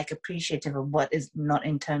more like appreciative of what is not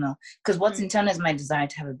internal, because what's internal is my desire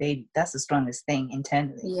to have a baby. That's the strongest thing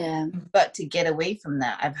internally. Yeah. But to get away from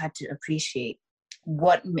that, I've had to appreciate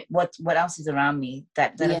what else is around me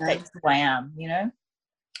that affects who I am,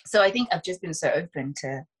 So I think I've just been so open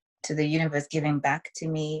to the universe giving back to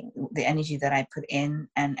me the energy that I put in,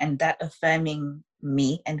 and that affirming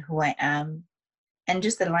me and who I am, and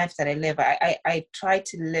just the life that I live. I try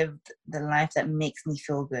to live the life that makes me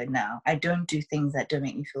feel good now. I don't do things that don't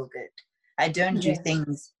make me feel good. I don't do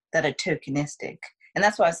things that are tokenistic. And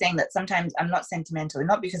that's why I was saying that sometimes I'm not sentimental,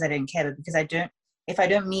 not because I don't care, but because if I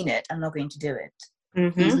don't mean it, I'm not going to do it.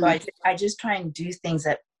 So I just try and do things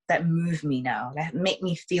that move me now, that make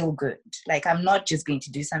me feel good. Like, I'm not just going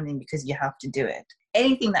to do something because you have to do it.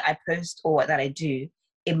 Anything that I post or that I do,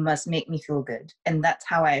 it must make me feel good. And that's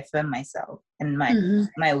how I affirm myself and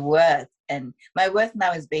my worth. And my worth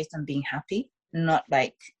now is based on being happy, not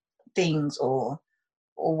like things or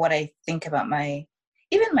what I think about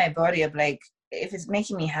even my body, of like, if it's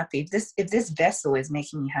making me happy, if this vessel is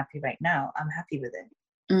making me happy right now, I'm happy with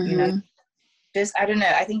it. Mm-hmm. You know, just, I don't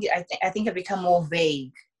know. I think I've become more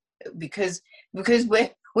vague because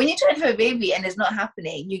when you try to have a baby and it's not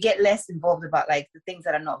happening, you get less involved about like the things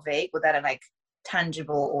that are not vague or that are like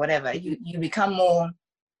tangible or whatever. You become more,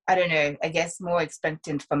 I don't know, I guess more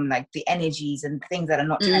expectant from like the energies and things that are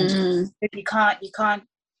not tangible. You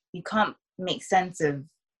can't make sense of,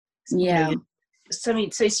 you know, so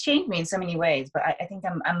it's changed me in so many ways, but I think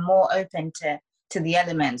I'm more open to the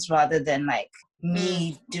elements rather than like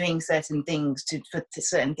me doing certain things for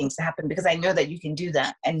certain things to happen, because I know that you can do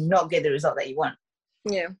that and not get the result that you want.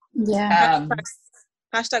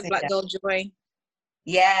 Hashtag Black Girl Joy.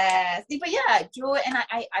 Yeah, see, but yeah, joy, and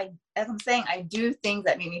I as I'm saying, I do things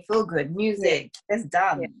that make me feel good. Music, just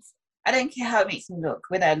dance. I don't care how it makes me look,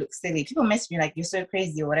 whether I look silly. People message me like, you're so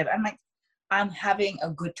crazy or whatever. I'm like, I'm having a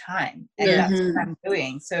good time, and that's what I'm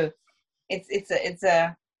doing. So it's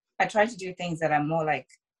a I try to do things that are more like,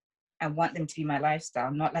 I want them to be my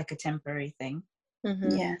lifestyle, not like a temporary thing.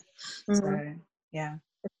 So yeah.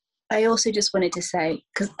 I also just wanted to say,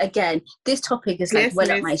 because again, this topic is like well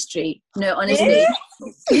up my street. No, honestly.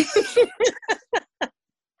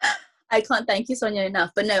 I can't thank you, Sonia,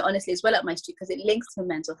 enough. But no, honestly, it's well up my street because it links to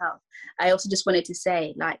mental health. I also just wanted to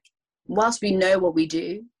say, like, whilst we know what we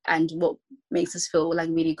do and what makes us feel like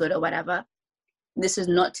really good or whatever, this is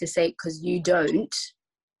not to say because you don't,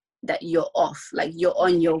 that you're off. Like, you're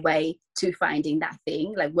on your way to finding that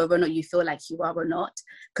thing, like whether or not you feel like you are or not.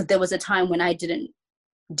 Because there was a time when I didn't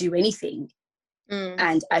do anything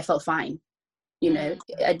and I felt fine. You know,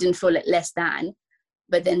 I didn't feel like less than.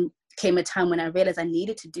 But then came a time when I realized I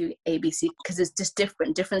needed to do ABC because it's just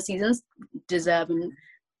different seasons deserve and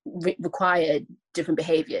require different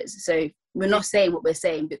behaviors. So we're not saying what we're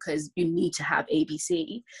saying because you need to have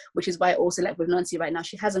ABC, which is why also, like with Nancy right now,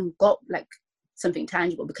 she hasn't got like something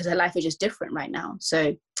tangible because her life is just different right now.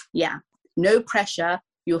 So yeah, no pressure.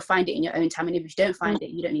 You'll find it in your own time, and if you don't find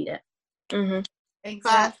it, you don't need it.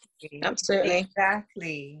 Exactly. Absolutely.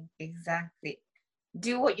 Exactly.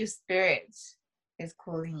 Do what your spirit is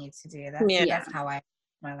calling you to do. That's how I live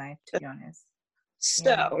my life, to be honest.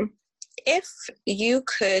 So if you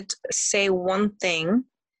could say one thing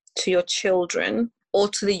to your children or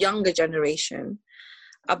to the younger generation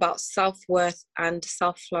about self-worth and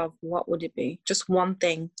self-love, what would it be? Just one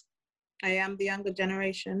thing. I am the younger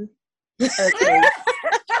generation. Okay.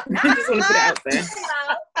 I just want to put it out there.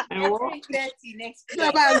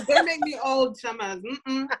 Shabazz, don't make me old, Shabazz.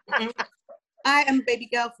 I am baby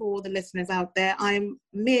girl for all the listeners out there. I'm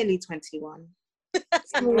merely 21.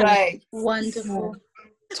 Right. Wonderful.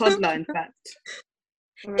 Toddler, in fact.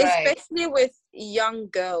 Right. Especially with young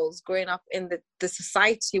girls growing up in the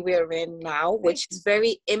society we're in now, which is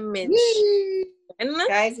very image.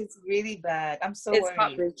 Guys, it's really bad. I'm so worried. It's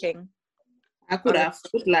heartbreaking. I could have.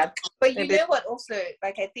 Good luck. But you know what? Also,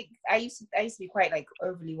 like, I think I used to be quite like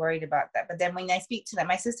overly worried about that. But then when I speak to them,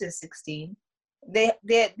 my sister is 16. They're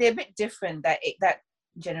a bit different, that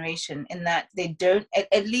generation, in that they don't,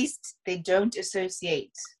 at least they don't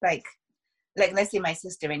associate like let's say my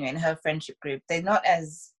sister anyway, in her friendship group, they're not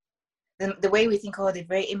as the way we think, oh, they're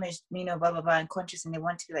very image, you know, blah blah blah, and conscious, and they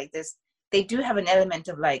want to be like this. They do have an element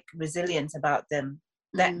of like resilience about them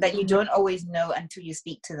that you don't always know until you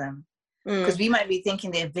speak to them. Because we might be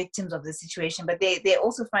thinking they're victims of the situation, but they're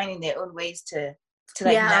also finding their own ways to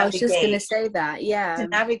like navigate. I was just gonna say that. To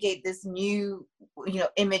navigate this new, you know,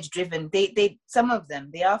 image driven. They some of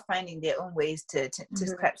them, they are finding their own ways to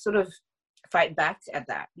sort of fight back at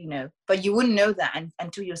that, you know. But you wouldn't know that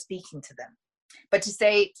until you're speaking to them. But to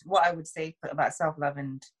say what I would say about self-love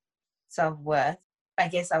and self-worth, I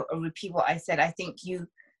guess I'll repeat what I said. I think you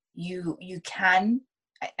can,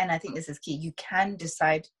 and I think this is key, you can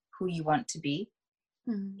decide who you want to be.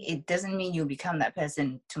 It doesn't mean you'll become that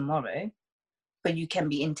person tomorrow, but you can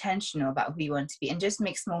be intentional about who you want to be and just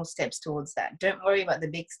make small steps towards that. Don't worry about the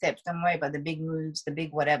big steps. Don't worry about the big moves, the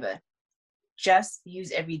big whatever. Just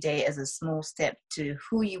use every day as a small step to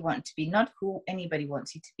who you want to be, not who anybody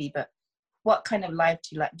wants you to be, but what kind of life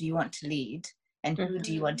do you want to lead, and who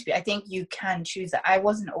do you want to be? I think you can choose that. I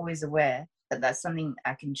wasn't always aware that that's something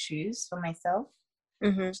I can choose for myself.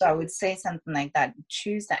 So I would say something like that.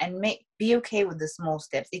 Choose that and be okay with the small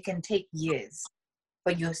steps. It can take years,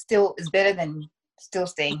 but it's better than still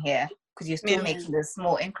staying here, because you're still making the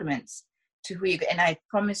small increments to who you go. And I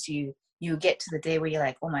promise you get to the day where you're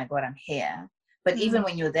like, oh my God, I'm here. But even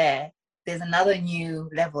when you're there, there's another new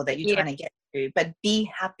level that you're trying to get to. But be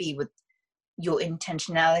happy with your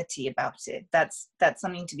intentionality about it. That's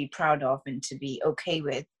something to be proud of and to be okay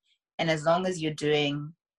with. And as long as you're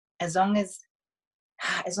doing, as long as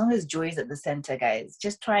joy is at the center, guys,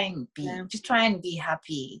 just try and be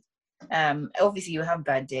happy. Obviously you have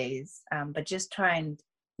bad days, but just try and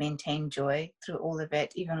maintain joy through all of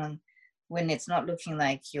it, even when it's not looking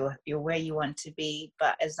like you're where you want to be.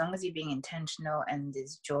 But as long as you're being intentional and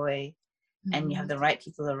there's joy, and you have the right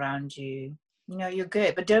people around you, you know, you're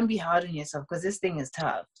good. But don't be hard on yourself, because this thing is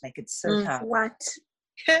tough. Like, it's so tough. What?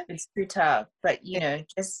 It's too tough. But, you know,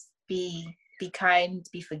 just be kind,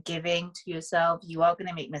 be forgiving to yourself. You are going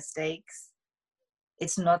to make mistakes.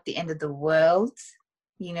 It's not the end of the world.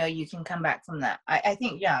 You know, you can come back from that. I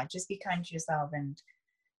think, yeah, just be kind to yourself, and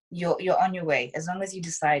you're on your way. As long as you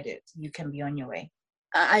decide it, you can be on your way.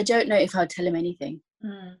 I don't know if I'll tell him anything.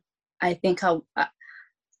 I think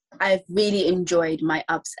I've really enjoyed my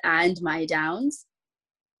ups and my downs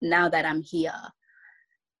now that I'm here.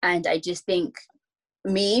 And I just think,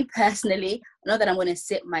 me personally, not that I'm going to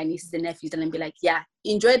sit my nieces and nephews and be like, yeah,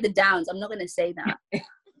 enjoy the downs. I'm not going to say that.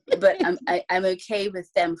 But I'm okay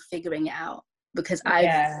with them figuring it out, because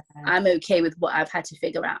I'm okay with what I've had to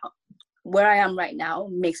figure out. Where I am right now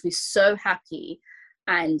makes me so happy.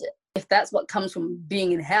 And if that's what comes from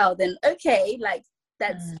being in hell, then okay, like,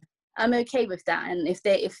 that's... I'm okay with that. And if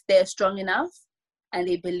they're strong enough and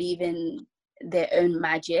they believe in their own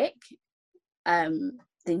magic, then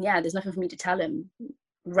yeah, there's nothing for me to tell them.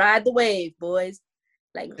 Ride the wave, boys.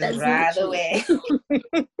 Like, that's ride the wave.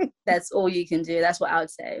 That's all you can do. That's what I would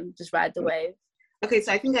say. Just ride the wave. Okay,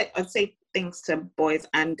 so I think I'd say things to boys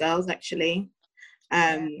and girls, actually.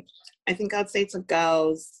 I think I'd say to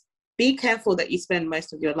girls, be careful that you spend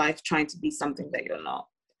most of your life trying to be something that you're not.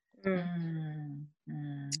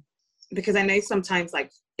 Because I know sometimes,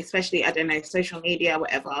 like, especially, I don't know, social media,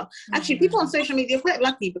 whatever. Actually, people on social media are quite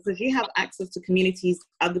lucky, because you have access to communities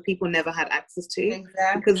other people never had access to.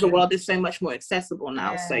 Exactly. Because the world is so much more accessible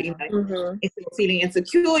now. So, you know, if you're feeling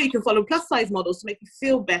insecure, you can follow plus size models to make you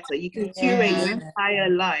feel better. You can curate your entire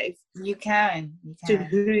life. You can. To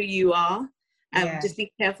who you are. Just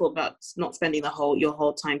be careful about not spending your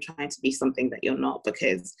whole time trying to be something that you're not,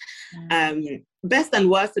 because best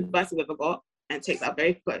and worst advice I've ever got, and take that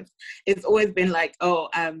very close, it's always been like,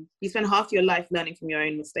 you spend half your life learning from your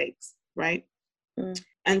own mistakes, right?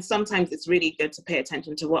 And sometimes it's really good to pay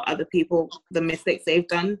attention to what other people, the mistakes they've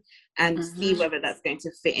done, and see whether that's going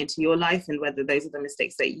to fit into your life, and whether those are the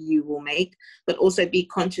mistakes that you will make. But also be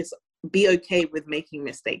conscious, be okay with making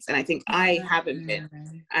mistakes. And I think I haven't been.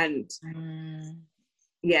 And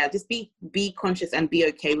yeah, just be conscious and be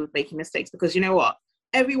okay with making mistakes, because you know what?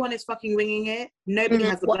 Everyone is fucking winging it. Nobody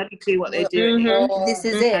has a bloody clue what they're doing. This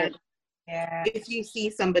is it. Yeah. If you see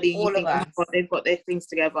somebody and you think, oh my God, they've got their things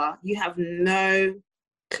together, you have no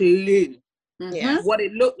clue what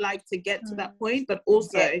it looked like to get to that point, but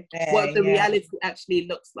also what the reality actually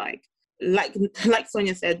looks like. Like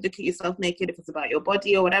Sonia said, look at yourself naked if it's about your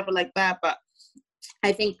body or whatever like that. But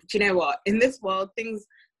I think, you know what? In this world, things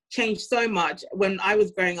changed so much. When I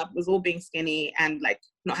was growing up, it was all being skinny and like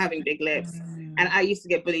not having big lips. And I used to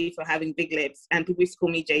get bullied for having big lips, and people used to call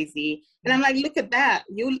me Jay-Z. And I'm like, look at that.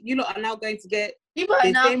 You lot are now going to get the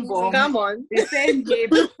same bomb, the same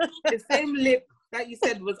lip, the same lip that you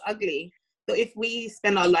said was ugly. So if we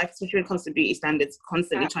spend our life, especially when it comes to beauty standards,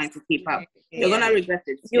 constantly trying to keep up, you're going to regret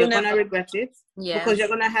it. You're going to regret it because you're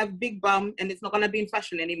going to have big bum and it's not going to be in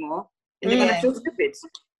fashion anymore. And you're going to feel stupid.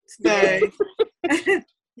 So,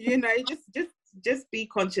 you know, just be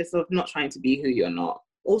conscious of not trying to be who you're not.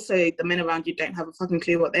 Also, the men around you don't have a fucking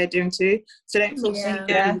clue what they're doing too. So don't feel stupid.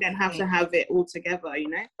 You don't have to have it all together, you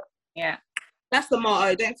know? Yeah. That's the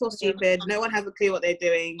motto. Don't feel stupid. No one has a clue what they're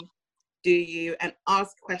doing. Do you? And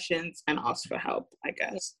ask questions and ask for help, I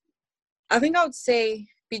guess. I think I would say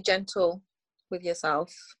be gentle with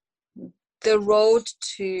yourself. The road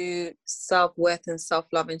to self-worth and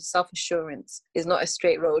self-love and self-assurance is not a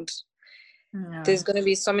straight road. No. There's going to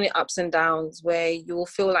be so many ups and downs where you will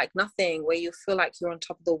feel like nothing, where you feel like you're on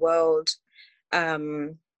top of the world.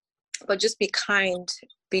 But just be kind,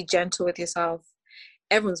 be gentle with yourself.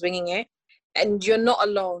 Everyone's winging it. And you're not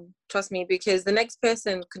alone, trust me, because the next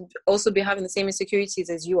person could also be having the same insecurities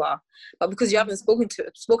as you are. But because you haven't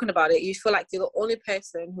spoken about it, you feel like you're the only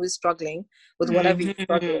person who is struggling with whatever you're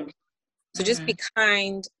struggling with. So just be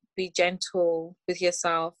kind, be gentle with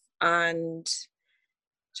yourself, and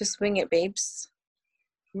just wing it, babes.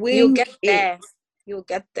 You'll get there. You'll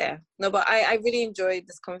get there. No, but I really enjoyed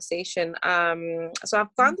this conversation. So I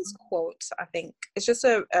found this quote, I think. It's just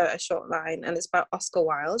a short line, and it's by Oscar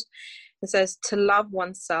Wilde. It says, "To love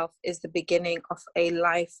oneself is the beginning of a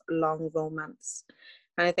lifelong romance."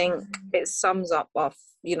 And I think it sums up of,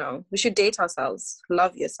 you know, we should date ourselves,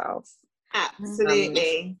 love yourself.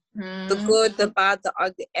 Absolutely. The good, the bad, the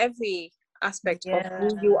ugly, every aspect of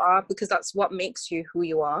who you are, because that's what makes you who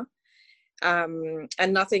you are. And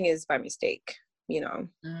nothing is by mistake, you know.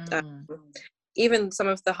 Even some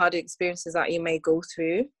of the hard experiences that you may go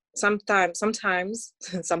through, sometimes Okay.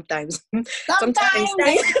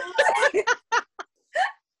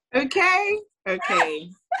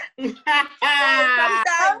 sometimes.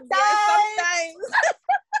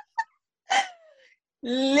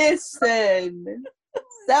 Listen,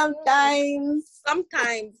 sometimes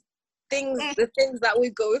the things that we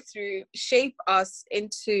go through shape us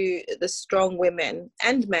into the strong women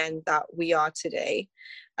and men that we are today.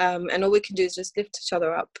 And all we can do is just lift each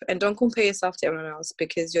other up, and don't compare yourself to everyone else,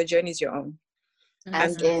 because your journey is your own.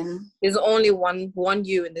 There's only one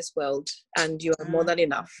you in this world, and you are more than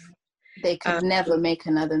enough. They could never make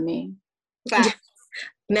another me.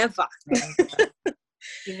 Never.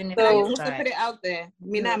 Even if I also put it out there.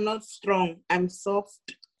 Mina, I'm not strong. I'm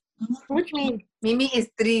soft. What do you mean? Mimi is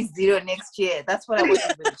 3-0 next year. That's what I want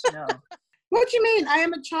everybody to know. What do you mean? I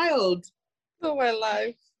am a child. Oh my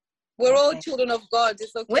life. We're all children of God.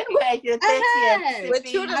 It's okay. When we're at your 30th, we're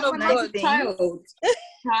children of God. Child.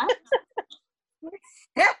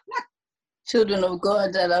 Children of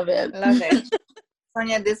God. I love it. Love it.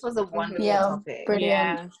 Sonia, this was a wonderful topic. Brilliant.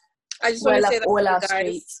 Yeah. I just want to say that you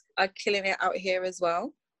guys are killing it out here as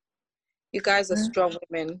well. You guys are strong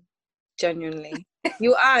women, genuinely.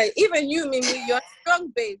 You are. Even you, Mimi, you're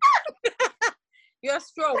strong, babe. You're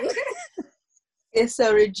strong. It's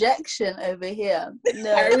a rejection over here.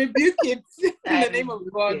 No. I rebuke it in the name of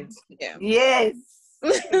God. Yeah. Yes.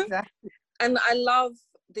 Exactly. And I love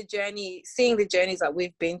the journey, seeing the journeys that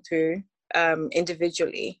we've been through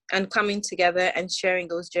individually, and coming together and sharing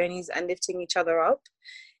those journeys and lifting each other up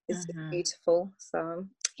is beautiful. So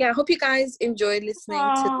yeah, I hope you guys enjoyed listening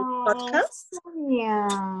to the podcast. Yeah.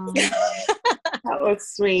 That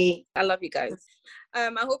was sweet. I love you guys. I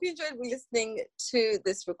hope you enjoyed listening to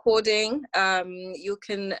this recording. You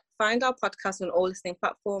can find our podcast on all listening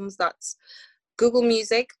platforms. That's Google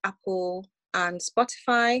Music, Apple, and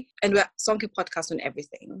Spotify. And we're Sonke Podcast on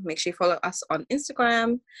everything. Make sure you follow us on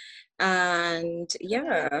Instagram. And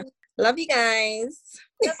yeah, love you guys.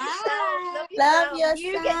 Love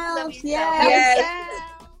yourself. Yes.